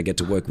guys that I get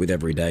to work with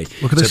every day.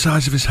 Look at the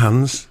size of his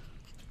hands.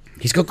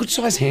 He's got good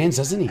sized hands,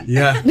 doesn't he?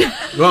 Yeah.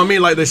 Well, I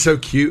mean, like, they're so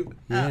cute.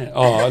 Yeah.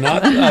 Oh, no,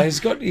 he's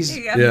got...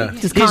 Yeah.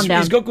 Just calm down.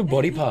 He's got good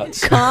body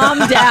parts. Calm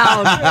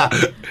down.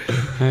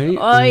 Hey?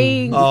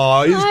 Oi.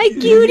 Oh, he's Hi,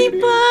 cutie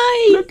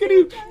pie. Look at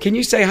him. Can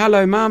you say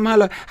hello, Mum?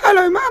 Hello.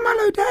 Hello, Mum.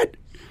 Hello, Dad.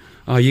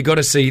 Oh, you got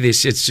to see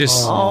this. It's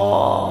just...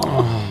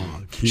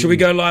 Should we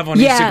go live on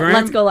Instagram? Yeah,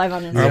 let's go live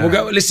on Instagram. All right, we'll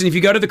go. Listen, if you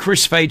go to the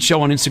Chris Fade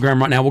Show on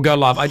Instagram right now, we'll go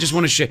live. I just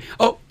want to share...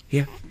 Oh,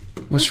 yeah.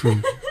 What's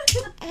wrong?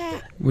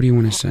 What do you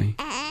want to say?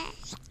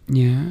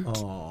 Yeah?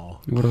 Oh.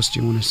 What else do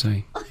you want to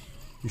say?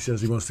 He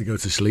says he wants to go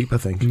to sleep, I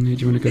think. Do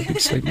you want to go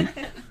big sleep?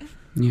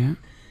 Yeah?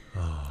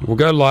 We'll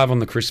go live on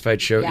the Chris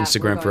Fade Show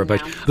Instagram for a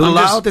page. The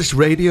loudest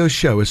radio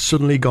show has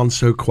suddenly gone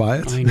so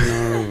quiet. I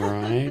know,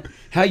 right?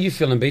 How you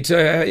feeling,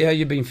 B2? How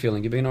you been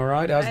feeling? You been all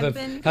right?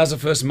 How's the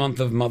first month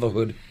of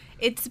motherhood?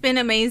 It's been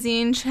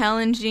amazing,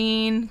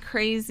 challenging,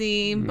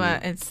 crazy,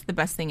 but it's the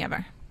best thing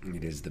ever.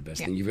 It is the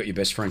best thing. You've got your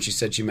best friend. She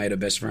said she made her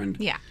best friend.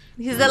 Yeah.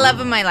 He's the love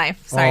of my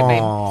life. Sorry, babe.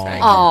 Sorry.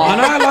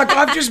 I know, like,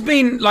 I've just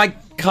been,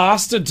 like,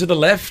 casted to the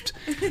left.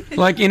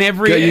 Like, in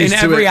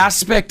every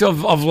aspect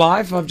of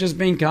life, I've just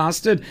been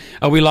casted.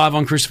 Are we live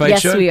on Chris Fade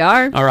Show? Yes, we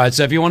are. All right,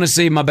 so if you want to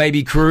see my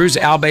baby Kruz,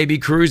 our baby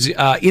Kruz,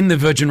 in the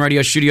Virgin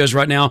Radio studios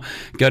right now,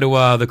 go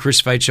to the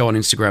Chris Fade Show on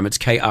Instagram. It's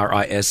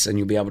KRIS, and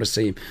you'll be able to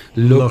see him.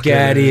 Look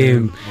at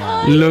him.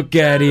 Look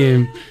at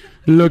him.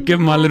 Look at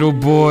my little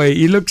boy.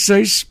 He looks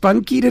so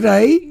spunky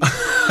today.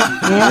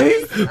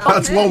 Hey?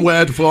 That's one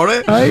word for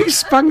it. Hey,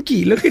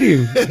 spunky. Look at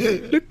him.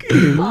 Look at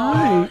him.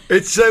 Hey.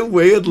 It's so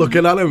weird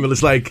looking at him.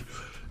 It's like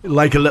a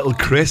little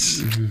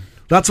Chris.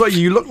 That's what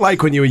you look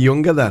like when you were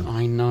younger then.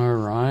 I know,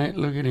 right?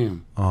 Look at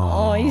him.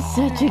 Oh, he's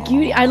such a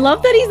cutie. I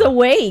love that he's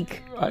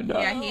awake. I know.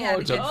 Yeah, he had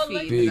It's good a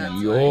feet. big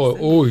That's yaw.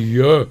 Oh,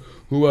 yeah.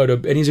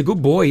 And he's a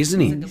good boy, isn't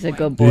he? He's a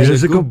good boy.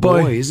 He's a good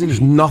boy, isn't he?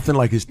 He's nothing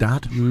like his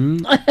dad.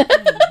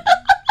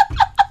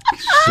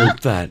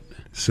 Look that.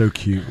 So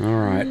cute. All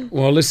right.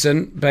 Well,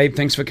 listen, babe,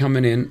 thanks for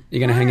coming in. You're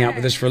going to hang out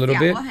with us for a little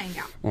bit? We'll hang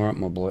out. All right,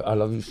 my boy. I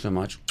love you so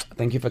much.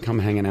 Thank you for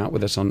coming hanging out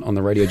with us on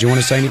the radio. Do you want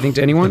to say anything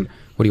to anyone?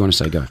 What do you want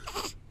to say? Go.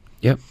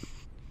 Yep.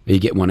 You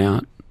get one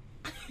out.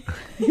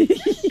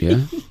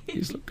 Yeah?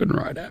 He's looking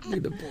right at me,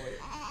 the boy.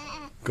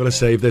 Got to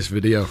save this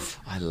video.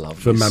 I love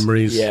for this.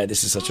 memories. Yeah,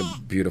 this is such a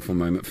beautiful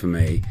moment for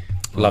me.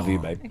 Love you,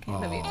 babe.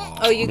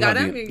 Oh, you got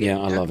him? Yeah,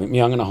 I love him.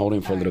 Yeah, I'm going to hold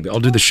him for a little bit.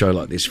 I'll do the show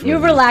like this for You a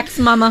little relax,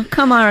 mama.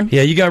 Come on.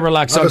 Yeah, you go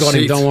relax. Have I a got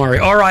him. seat. Don't worry.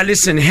 All right,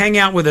 listen, hang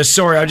out with us.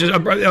 Sorry,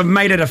 I've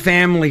made it a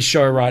family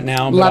show right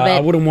now. But Love it. I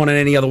wouldn't want it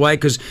any other way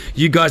because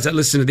you guys that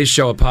listen to this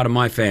show are part of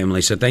my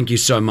family. So thank you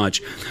so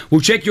much.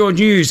 We'll check your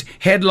news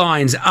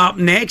headlines up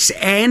next,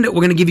 and we're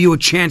going to give you a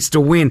chance to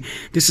win.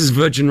 This is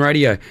Virgin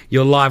Radio.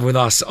 You're live with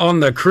us on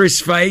the Chris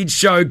Fade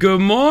Show.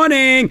 Good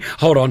morning.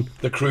 Hold on.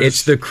 The Kruz.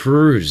 It's the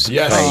Kruz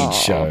Fade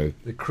Show.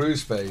 The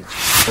Kruz Fade.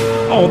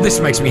 Oh, this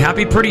makes me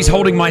happy. Pretty's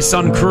holding my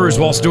son Kruz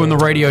whilst doing the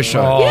radio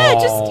show. Yeah,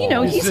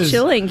 just, he's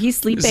chilling. He's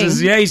sleeping.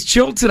 He's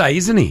chilled today,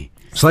 isn't he?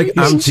 It's like He's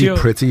Auntie chill.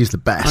 Pretty is the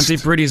best. Auntie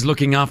Pretty is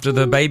looking after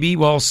the baby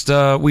whilst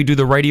we do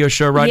the radio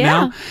show right Yeah.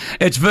 now.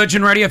 It's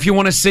Virgin Radio. If you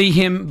want to see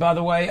him, by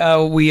the way,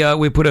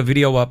 we put a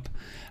video up.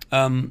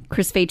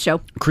 Chris Fade Show.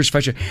 Chris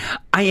Fade Show.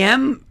 I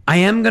am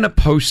going to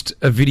post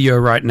a video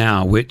right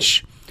now,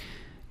 which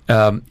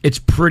it's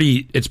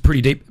pretty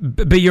deep.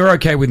 But you're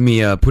okay with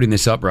me putting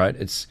this up, right?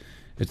 It's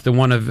the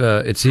one of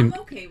it's him. I'm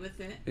okay with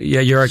it.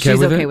 Yeah, you're okay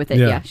with it. She's okay with it.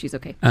 Yeah, she's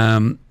okay.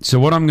 So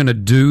what I'm going to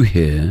do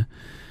here.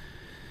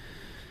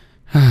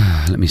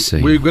 Let me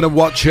see. We're going to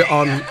watch it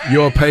on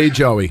your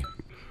page, are we?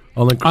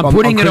 I'm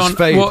putting it Chris on.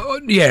 Fade. Well,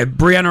 yeah,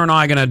 Brianna and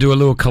I are going to do a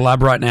little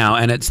collab right now,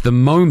 and it's the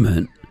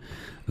moment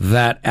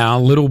that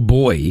our little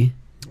boy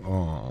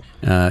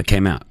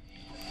came out.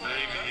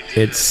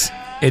 It's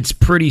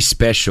pretty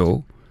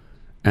special,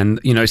 and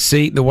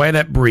see the way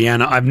that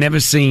Brianna. I've never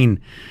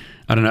seen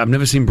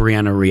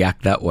Brianna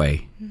react that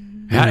way.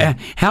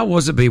 How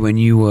was it when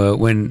you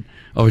when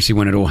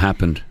it all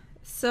happened?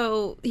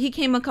 So he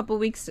came a couple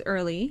weeks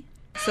early.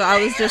 So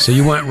I was just... So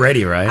you weren't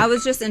ready, right? I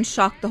was just in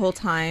shock the whole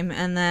time.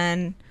 And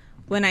then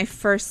when I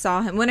first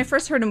saw him... When I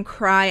first heard him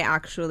cry,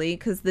 actually,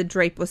 because the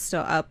drape was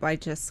still up, I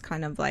just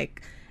kind of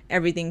like...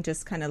 Everything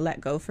just kind of let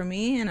go for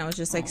me. And I was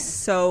just like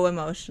so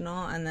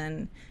emotional. And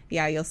then,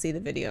 yeah, you'll see the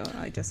video.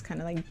 I just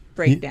kind of like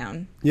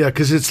breakdown. Yeah,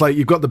 because it's like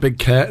you've got the big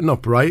curtain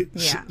up, right?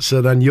 Yeah.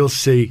 So then you'll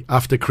see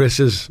after Chris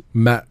has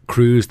met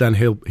Kruz, then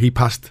he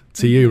passed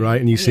to you, right?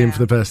 And you see him for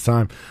the first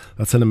time.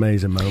 That's an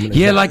amazing moment.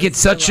 Yeah, like it's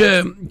such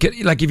a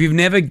like if you've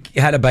never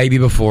had a baby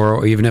before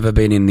or you've never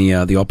been in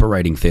the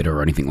operating theatre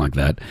or anything like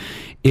that,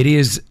 it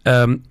is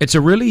it's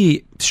a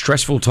really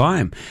stressful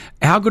time.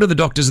 How good are the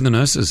doctors and the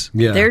nurses?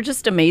 Yeah, they're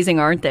just amazing,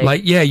 aren't they?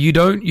 Like, yeah, you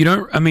don't.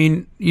 I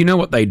mean, you know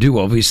what they do,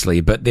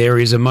 obviously, but there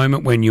is a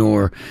moment when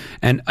you're,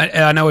 and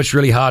I know it's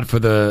really hard for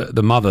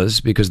the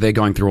mothers because they're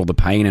going through all the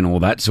pain and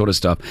all that sort of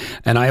stuff.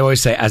 And I always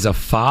say, as a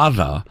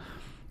father,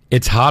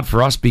 it's hard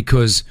for us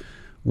because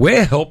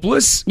we're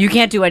helpless. You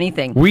can't do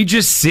anything. We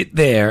just sit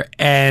there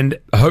and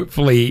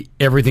hopefully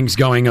everything's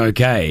going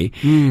okay.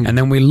 And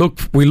then I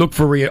look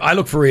for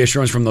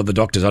reassurance from the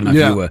doctors. I don't know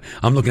if you were.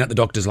 I'm looking at the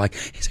doctors like,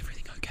 is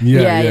everything okay?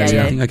 Yeah. Is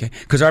everything okay?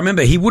 Because I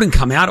remember he wouldn't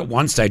come out at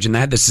one stage and they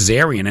had the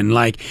cesarean and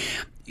like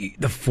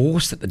the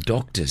force that the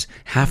doctors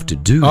have to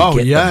do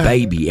to get the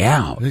baby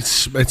out.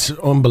 It's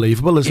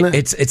unbelievable, isn't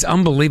it? It's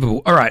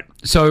unbelievable. All right.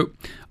 So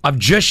I've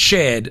just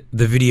shared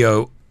the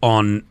video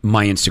on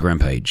my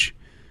Instagram page.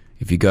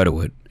 If you go to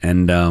it,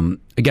 and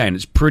again,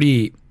 it's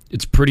pretty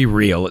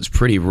real, it's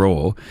pretty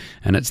raw,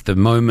 and it's the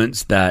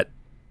moments that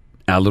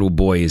our little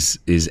boy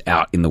is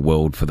out in the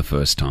world for the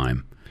first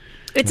time.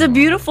 It's a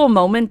beautiful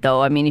moment,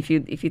 though. I mean, if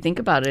you think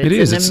about it,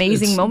 it's an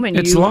amazing moment.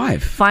 It's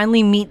life.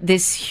 Finally meet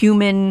this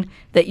human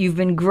that you've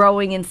been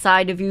growing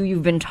inside of you.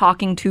 You've been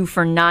talking to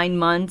for 9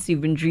 months.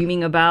 You've been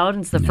dreaming about.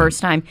 It's the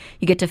first time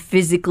you get to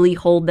physically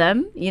hold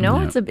them. You know,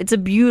 it's a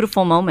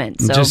beautiful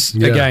moment. So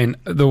Again,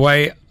 the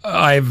way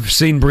I've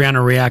seen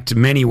Brianna react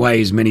many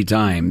ways, many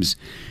times.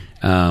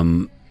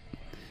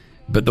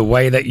 But the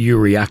way that you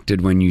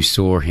reacted when you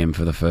saw him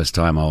for the first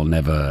time, I'll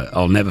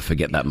never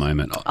forget that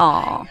moment.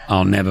 Aww.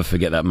 I'll never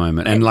forget that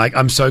moment. And like,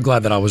 I'm so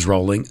glad that I was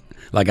rolling.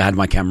 Like I had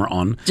my camera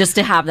on. Just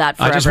to have that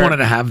forever. I just wanted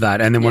to have that.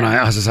 And then when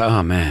I was just like,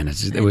 oh man,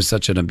 it was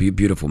such a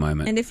beautiful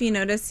moment. And if you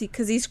notice,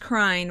 because he's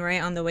crying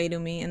right on the way to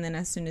me, and then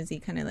as soon as he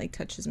kind of like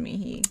touches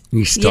me,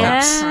 he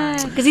stops.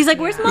 Yeah, because he's like,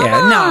 where's Mama?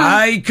 Yeah,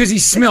 no, because he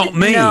smelt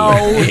me.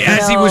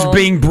 As he was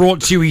being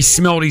brought to you, he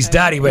smelled his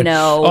dad. He went,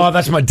 oh,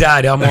 that's my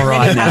dad. I'm all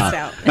right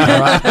now.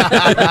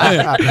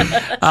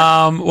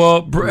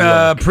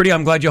 Pretty,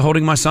 I'm glad you're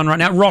holding my son right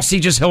now. Rossi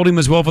just held him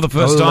as well for the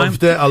first time.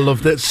 I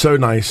loved it. So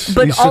nice.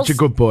 But he's such a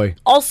good boy.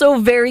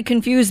 Also very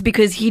confused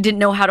because he didn't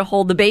know how to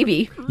hold the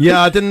baby.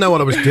 Yeah, I didn't know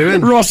what I was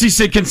doing. Rossi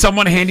said, can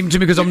someone hand him to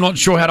me because I'm not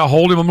sure how to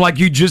hold him? I'm like,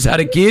 you just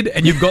had a kid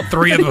and you've got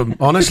 3 of them.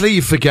 Honestly,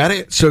 you forget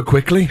it so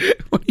quickly.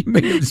 What do you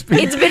mean? It's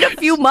been a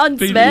few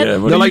months, man.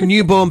 Yeah, they're like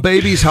newborn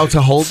babies, how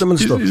to hold them and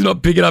stuff. He's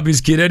not picking up his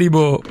kid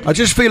anymore. I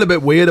just feel a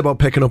bit weird about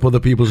picking up other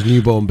people's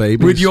newborn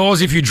babies. With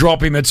yours, if you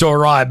drop him, it's all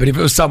right. But if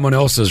it was someone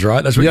else's,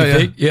 right? That's what you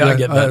think? Yeah, I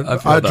get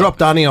that. I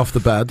dropped Annie off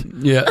the bed.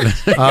 Yeah.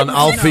 And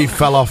Alfie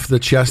fell off the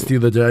chest the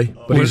other day.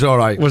 But he's all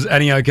right. Was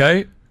Annie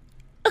okay?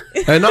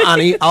 Not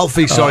Annie,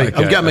 Alfie, sorry.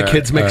 I'm getting my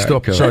kids mixed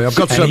up. Cool. Sorry, I've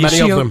got so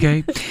many of them.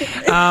 Okay.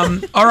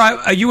 All right,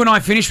 are you and I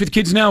finished with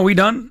kids now? Are we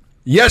done?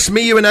 Yes,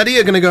 me, you and Eddie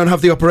are going to go and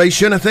have the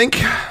operation, I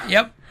think.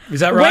 Yep.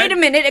 Is that right? Wait a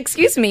minute,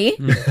 excuse me.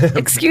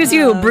 Excuse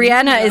you,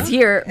 Brianna is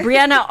here.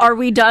 Brianna, are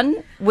we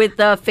done with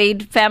the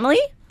Fade family?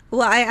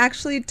 Well, I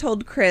actually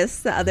told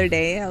Chris the other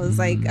day. I was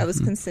like, I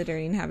was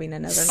considering having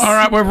another. All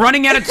right, we're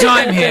running out of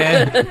time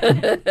here.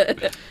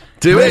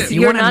 Do it.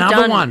 You want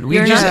another one? We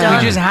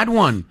just had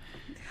one.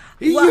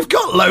 You've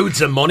got loads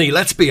of money,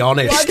 let's be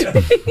honest.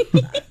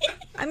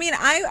 I mean,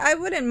 I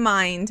wouldn't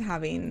mind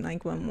having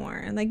like one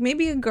more, like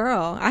maybe a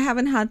girl. I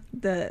haven't had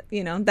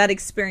that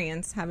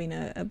experience having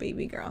a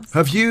baby girl. So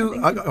have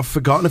you? I've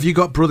forgotten. Have you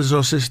got brothers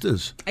or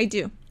sisters? I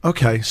do.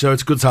 Okay, so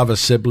it's good to have a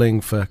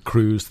sibling for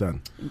Kruz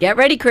then. Get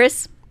ready,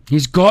 Chris.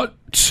 He's got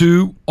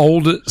 2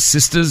 older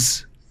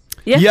sisters.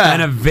 Yeah.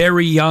 And a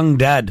very young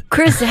dad.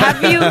 Chris,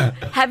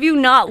 have you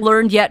not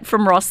learned yet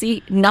from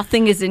Rossi?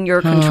 Nothing is in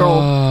your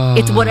control.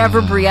 It's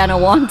whatever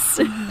Brianna wants.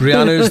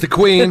 Brianna is the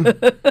queen.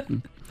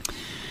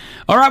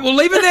 All right, we'll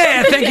leave it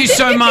there. Thank you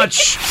so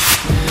much.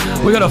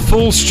 We got a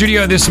full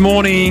studio this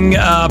morning.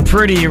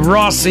 Pretty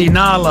Rossi,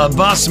 Nala,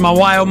 Bus, my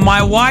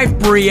wife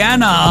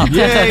Brianna,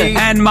 yay,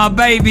 and my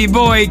baby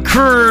boy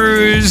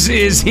Kruz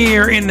is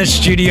here in the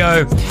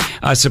studio.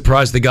 I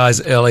surprised the guys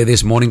early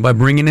this morning by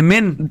bringing him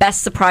in.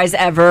 Best surprise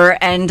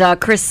ever. And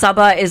Chris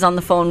Saba is on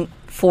the phone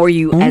for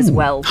you as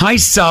well. Hi,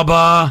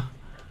 Saba.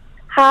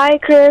 Hi,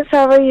 Chris.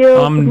 How are you?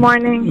 Good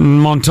morning.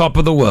 I'm on top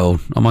of the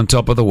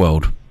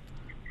world.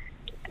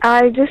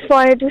 I just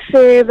wanted to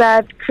say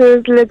that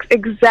Kruz looks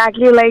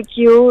exactly like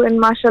you, and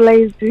mashallah,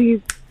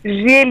 he's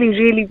really,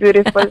 really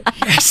beautiful.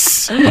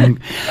 Yes.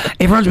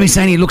 Everyone's been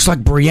saying he looks like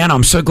Brianna.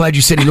 I'm so glad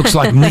you said he looks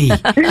like me.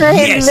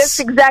 Yes. He looks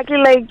exactly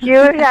like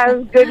you. He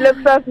has good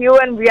looks of you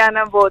and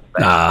Brianna both.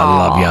 I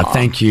love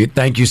you.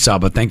 Thank you,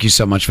 Saba. Thank you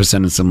so much for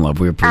sending some love.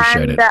 We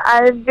appreciate it.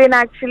 I've been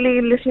actually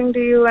listening to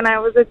you when I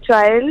was a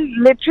child.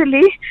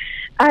 Literally,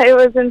 I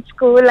was in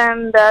school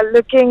and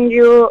looking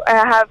you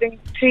having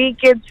 3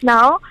 kids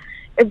now.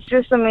 It's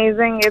just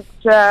amazing.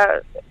 It's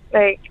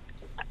like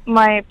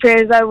my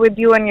prayers are with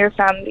you and your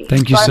family.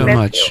 Thank you so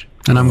much.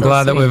 And I'm So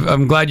glad that sweet.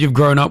 I'm glad you've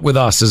grown up with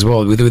us as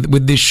well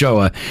with this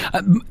show.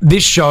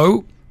 This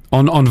show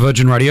on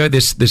Virgin Radio,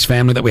 this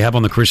family that we have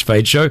on the Chris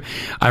Fade Show,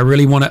 I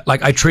really want to,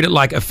 I treat it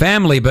like a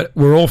family, but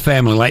we're all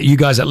family, like you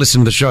guys that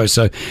listen to the show.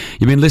 So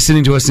you've been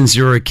listening to us since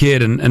you were a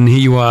kid, and here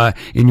you are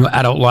in your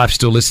adult life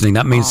still listening.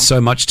 That means so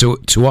much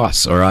to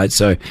us, all right?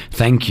 So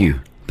thank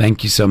you.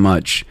 Thank you so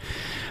much.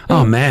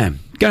 Oh, man.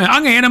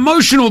 I'm getting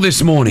emotional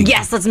this morning.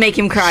 Yes, let's make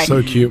him cry.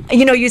 So cute.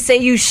 You know, you say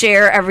you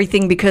share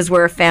everything because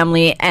we're a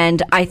family,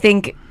 and I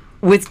think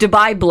with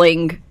Dubai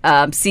Bling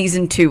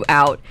season 2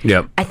 out,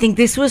 Yep. I think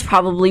this was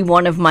probably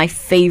one of my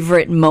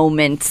favorite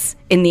moments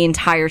in the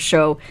entire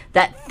show.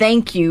 That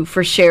thank you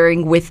for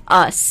sharing with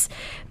us,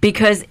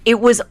 because it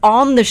was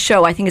on the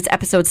show, I think it's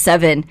episode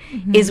 7,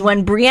 is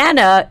when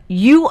Brianna,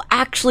 you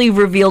actually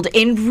revealed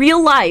in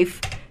real life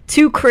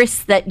to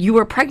Chris that you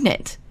were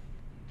pregnant.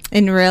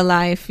 In real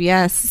life,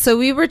 yes. So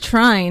we were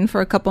trying for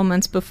a couple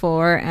months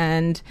before,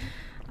 and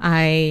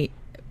I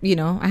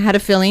had a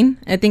feeling.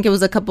 I think it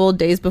was a couple of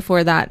days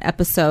before that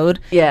episode.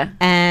 Yeah.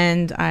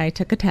 And I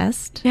took a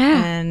test.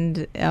 Yeah.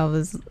 And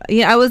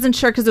I wasn't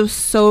sure because it was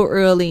so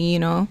early,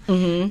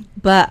 Mm-hmm.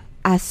 But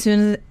as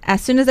soon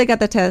as I got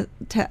the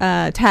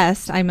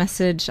test, I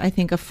messaged, I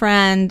think, a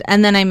friend,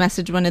 and then I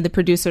messaged one of the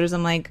producers.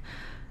 I'm like,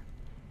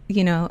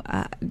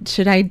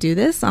 should I do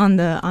this on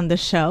the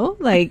show?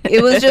 Like,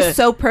 it was just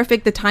so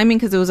perfect, the timing,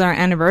 because it was our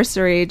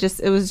anniversary.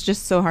 It was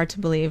just so hard to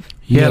believe.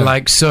 Yeah,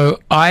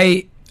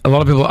 a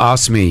lot of people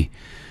ask me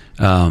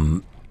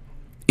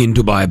in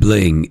Dubai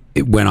Bling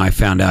when I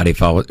found out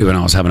when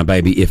I was having a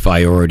baby, if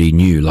I already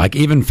knew. Like,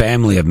 even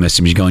family have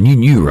messaged me going, "You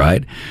knew,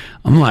 right?"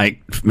 I'm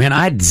like, man,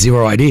 I had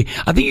zero idea.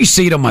 I think you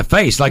see it on my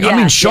face. Like, I'm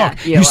in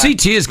shock. Yeah, you see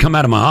tears come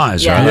out of my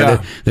eyes, right? Yeah.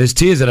 Like, there's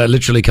tears that are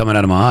literally coming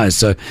out of my eyes.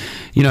 So,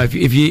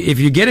 if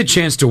you get a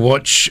chance to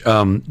watch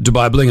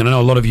Dubai Bling, and I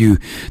know a lot of you,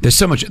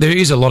 there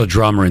is a lot of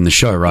drama in the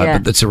show, right? Yeah.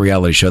 But that's a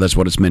reality show. That's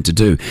what it's meant to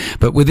do.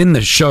 But within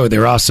the show,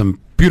 there are some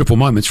beautiful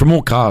moments from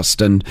all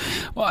cast. And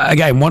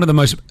again, one of the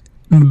most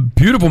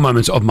beautiful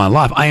moments of my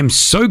life. I am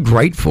so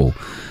grateful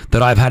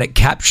that I've had it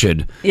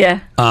captured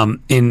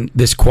in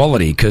this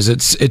quality, because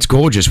it's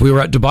gorgeous. We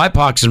were at Dubai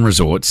Parks and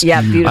Resorts.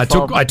 Yeah,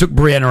 beautiful. I took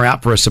Brianna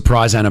out for a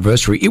surprise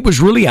anniversary. It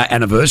was really our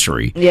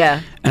anniversary.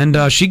 Yeah.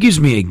 And she gives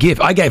me a gift.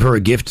 I gave her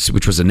a gift,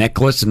 which was a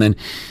necklace. And then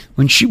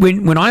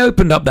when I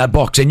opened up that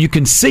box, and you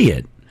can see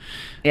it,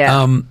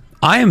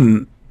 I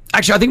am...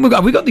 Actually, I think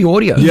we got the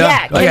audio.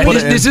 Yeah.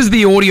 This is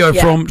the audio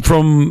from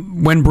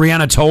when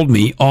Brianna told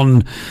me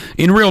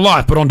in real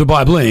life, but on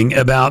Dubai Bling,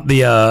 about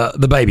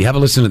the baby. Have a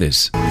listen to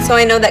this. So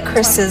I know that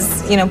Chris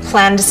has,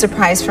 planned a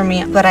surprise for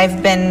me, but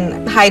I've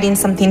been hiding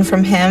something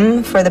from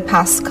him for the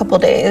past couple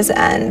days,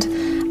 and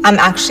I'm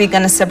actually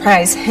going to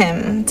surprise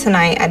him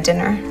tonight at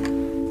dinner.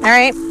 All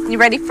right, you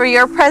ready for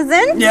your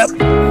present? Yep.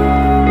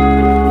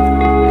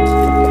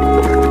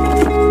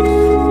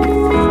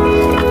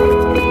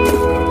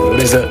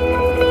 What is it?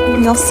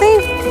 You'll see.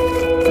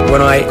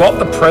 When I got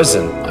the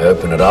present, I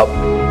opened it up.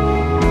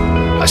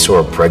 I saw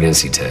a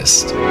pregnancy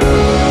test.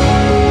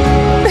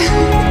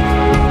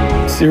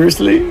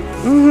 Seriously?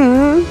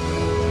 Mm-hmm.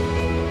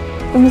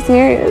 I'm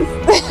serious.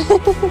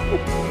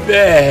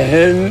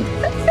 Ben?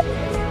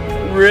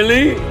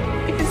 Really? I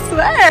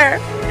swear.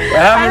 We're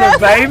having a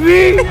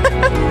baby?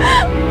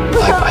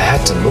 I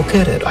had to look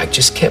at it. I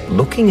just kept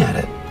looking at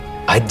it.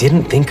 I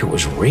didn't think it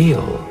was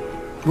real.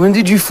 When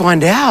did you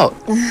find out?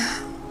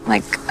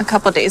 Like a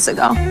couple days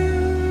ago.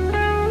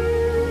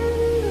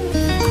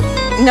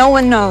 No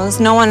one knows.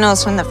 No one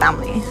knows from the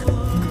family.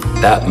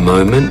 That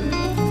moment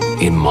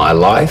in my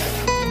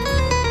life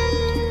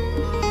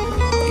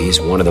is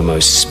one of the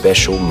most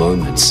special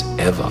moments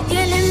ever.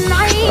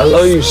 I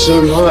love you so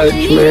much,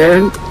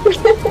 man.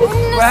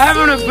 We're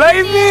having a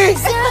baby!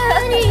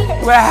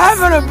 We're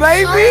having a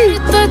baby!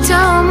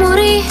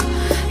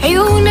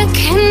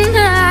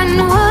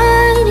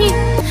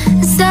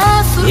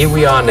 Here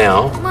we are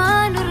now.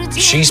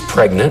 She's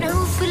pregnant,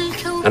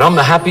 and I'm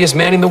the happiest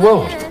man in the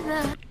world.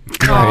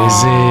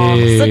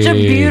 Crazy. Such a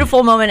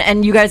beautiful moment,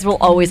 and you guys will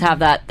always have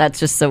that. That's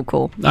just so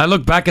cool. I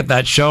look back at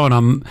that show, and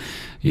I'm,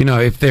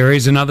 if there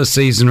is another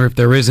season, or if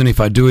there isn't, if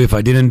I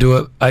didn't do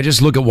it, I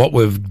just look at what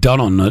we've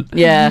done on it.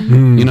 Yeah.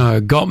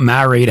 Got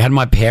married, had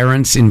my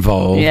parents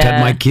involved,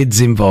 had my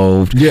kids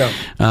involved. Yeah.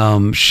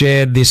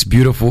 Shared this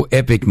beautiful,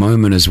 epic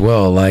moment as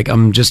well. Like,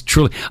 I'm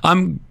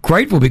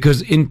grateful,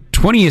 because in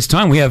 20 years'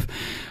 time, we have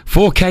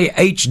 4K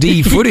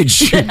HD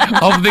footage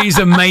of these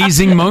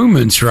amazing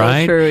moments,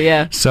 right? So true,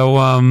 yeah. So,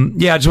 I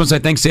just want to say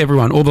thanks to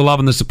everyone, all the love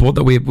and the support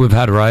that we've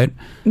had, right?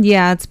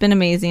 Yeah, it's been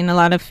amazing. A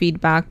lot of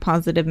feedback,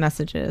 positive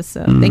messages.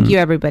 So thank you,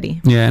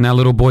 everybody. Yeah, and our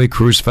little boy,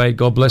 Kruz Fade,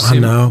 God bless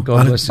him. I know.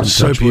 God bless him.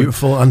 So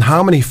beautiful. And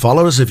how many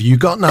followers have you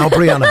got now,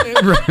 Brianna?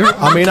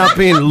 I mean, I've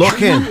been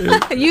looking.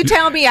 You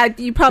tell me,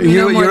 you probably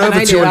know more You're than over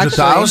I do,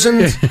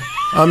 200,000.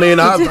 I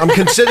mean, I'm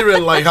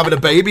considering having a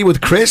baby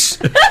with Chris.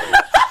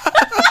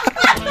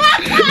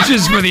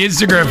 Just for the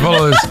Instagram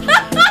followers.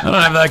 I don't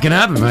know if that can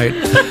happen, mate.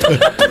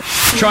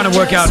 Trying to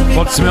work out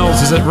what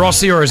smells. Is it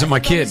Rossi or is it my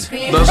kid?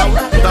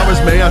 That was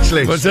me,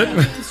 actually. Was it?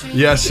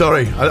 Yeah,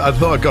 sorry. I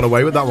thought I got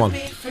away with that one.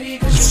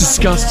 It's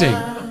disgusting.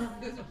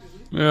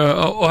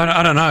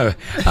 I don't know.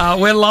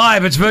 We're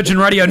live. It's Virgin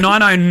Radio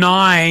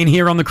 909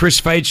 here on the Chris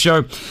Fade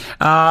Show.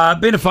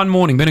 Been a fun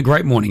morning. Been a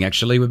great morning,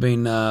 actually. We've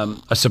been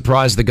I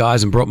surprised the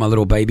guys and brought my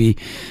little baby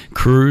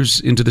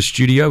Kruz into the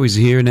studio. He's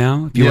here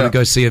now. If you want to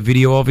go see a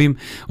video of him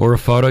or a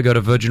photo, go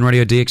to Virgin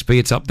Radio DXB.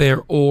 It's up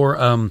there. Or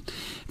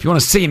if you want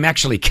to see him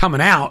actually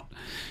coming out,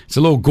 it's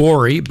a little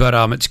gory, but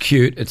it's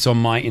cute. It's on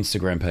my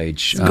Instagram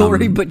page. It's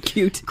gory but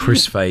cute.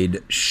 Chris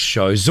Fade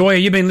Show. Zoya,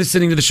 you been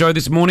listening to the show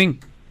this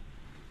morning?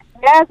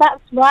 Yeah,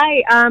 that's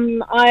right.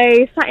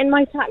 I sat in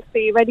my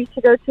taxi ready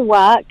to go to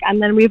work,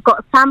 and then we've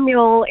got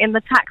Samuel in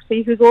the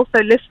taxi who's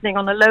also listening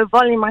on a low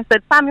volume. I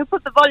said, Samuel,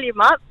 put the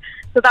volume up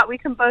so that we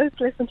can both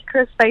listen to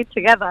Chris Fade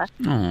together.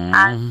 Aww.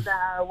 And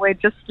we're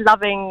just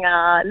loving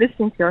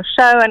listening to your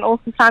show, and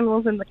also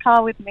Samuel's in the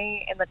car with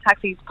me in the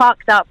taxi. He's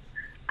parked up,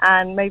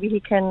 and maybe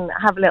he can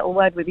have a little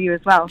word with you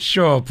as well.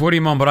 Sure, put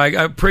him on, but I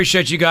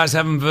appreciate you guys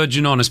having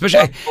Virgin on.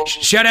 Especially,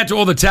 shout out to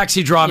all the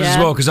taxi drivers as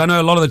well, because I know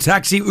a lot of the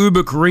taxi,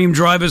 Uber, Kareem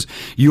drivers,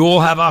 you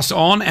all have us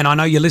on, and I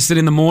know you listen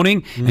in the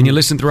morning, and you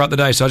listen throughout the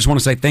day, so I just want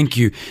to say thank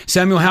you.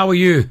 Samuel, how are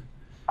you?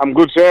 I'm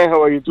good, sir.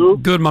 How are you too?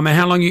 Good, my man.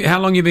 How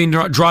long you been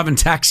driving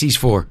taxis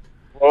for?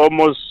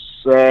 Almost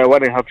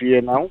 1.5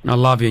 years now. I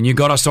love you, and you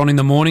got us on in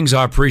the mornings.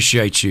 I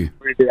appreciate you.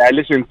 I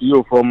listen to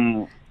you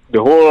from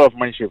the whole of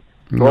my shift.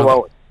 12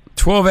 hours.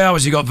 12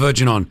 hours you got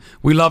Virgin on.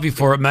 We love you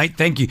for it, mate.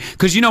 Thank you.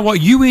 Because you know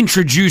what? You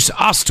introduce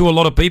us to a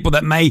lot of people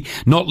that may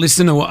not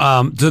listen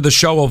to the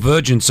show or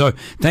Virgin. So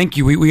thank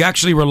you. We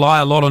actually rely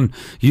a lot on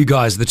you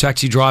guys, the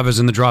taxi drivers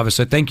and the drivers.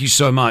 So thank you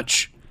so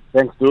much.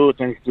 Thanks, too.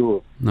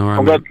 All right,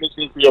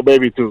 congratulations to your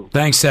baby, too.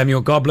 Thanks,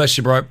 Samuel. God bless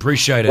you, bro.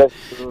 Appreciate it.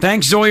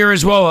 Thanks, Zoya,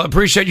 as well.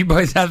 Appreciate you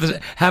both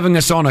having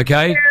us on,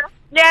 okay?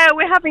 Yeah,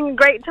 we're having a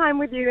great time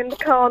with you in the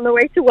car on the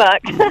way to work.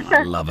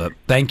 I love it.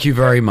 Thank you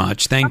very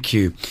much. Thank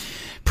you.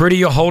 Pretty,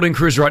 you're holding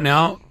Kruz right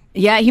now.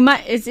 Yeah, he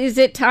might. Is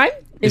it time?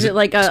 Is it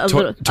like a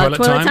little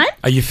toilet time?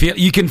 Are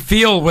you can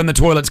feel when the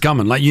toilet's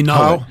coming, like you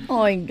know it. Oh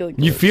my God.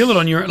 You feel it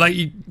on your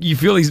you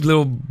feel these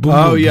little boom.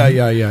 Oh boom, yeah.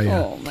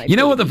 Oh, my you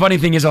know what the funny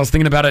thing is? I was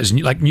thinking about it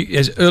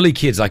as early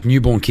kids, like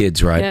newborn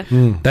kids, right?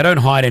 Yeah. They don't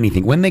hide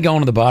anything. When they go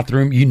into the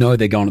bathroom, you know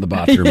they're going to the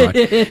bathroom,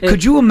 right?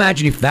 Could you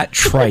imagine if that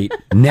trait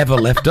never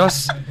left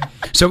us?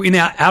 So in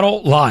our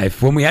adult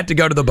life, when we had to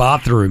go to the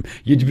bathroom,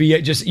 you'd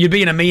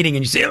be in a meeting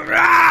and you say,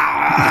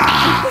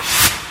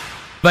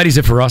 ladies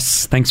are for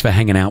us. Thanks for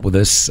hanging out with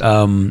us.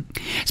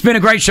 It's been a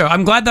great show.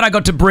 I'm glad that I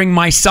got to bring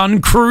my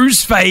son,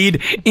 Kruz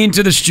Fade,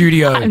 into the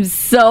studio. I'm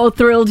so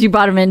thrilled you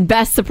brought him in.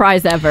 Best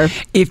surprise ever.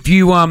 If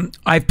you,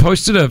 I've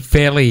posted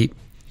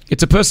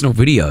it's a personal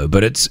video,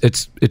 but it's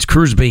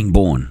Kruz being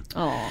born.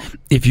 Oh.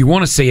 If you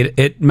want to see it,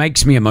 it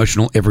makes me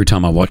emotional every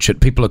time I watch it.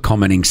 People are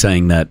commenting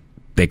saying that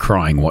they're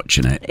crying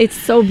watching it. It's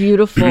so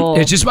beautiful.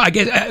 It's just, I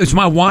guess, it's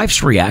my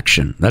wife's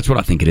reaction. That's what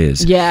I think it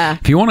is. Yeah.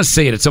 If you want to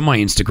see it, it's on my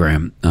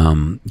Instagram.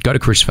 Go to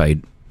Chris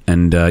Fade,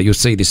 and you'll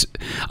see this.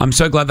 I'm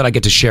so glad that I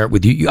get to share it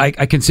with you. I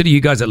consider you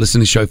guys that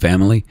listen to the show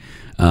family.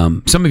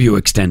 Some of you are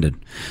extended.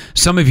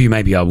 Some of you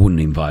maybe I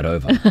wouldn't invite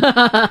over.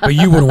 But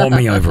you wouldn't want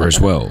me over as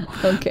well.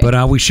 Okay.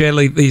 But we share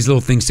these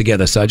little things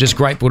together. So just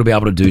grateful to be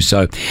able to do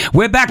so.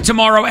 We're back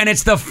tomorrow, and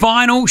it's the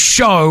final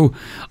show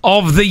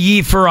of the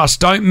year for us.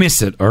 Don't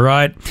miss it, all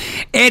right?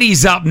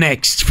 Eddie's up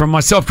next. From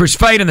myself, Chris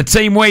Fade, and the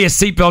team. Wear your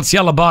seatbelts.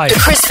 Yalla, bye. The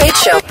Chris Fade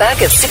Show,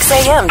 back at 6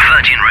 a.m.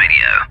 Virgin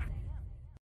Radio.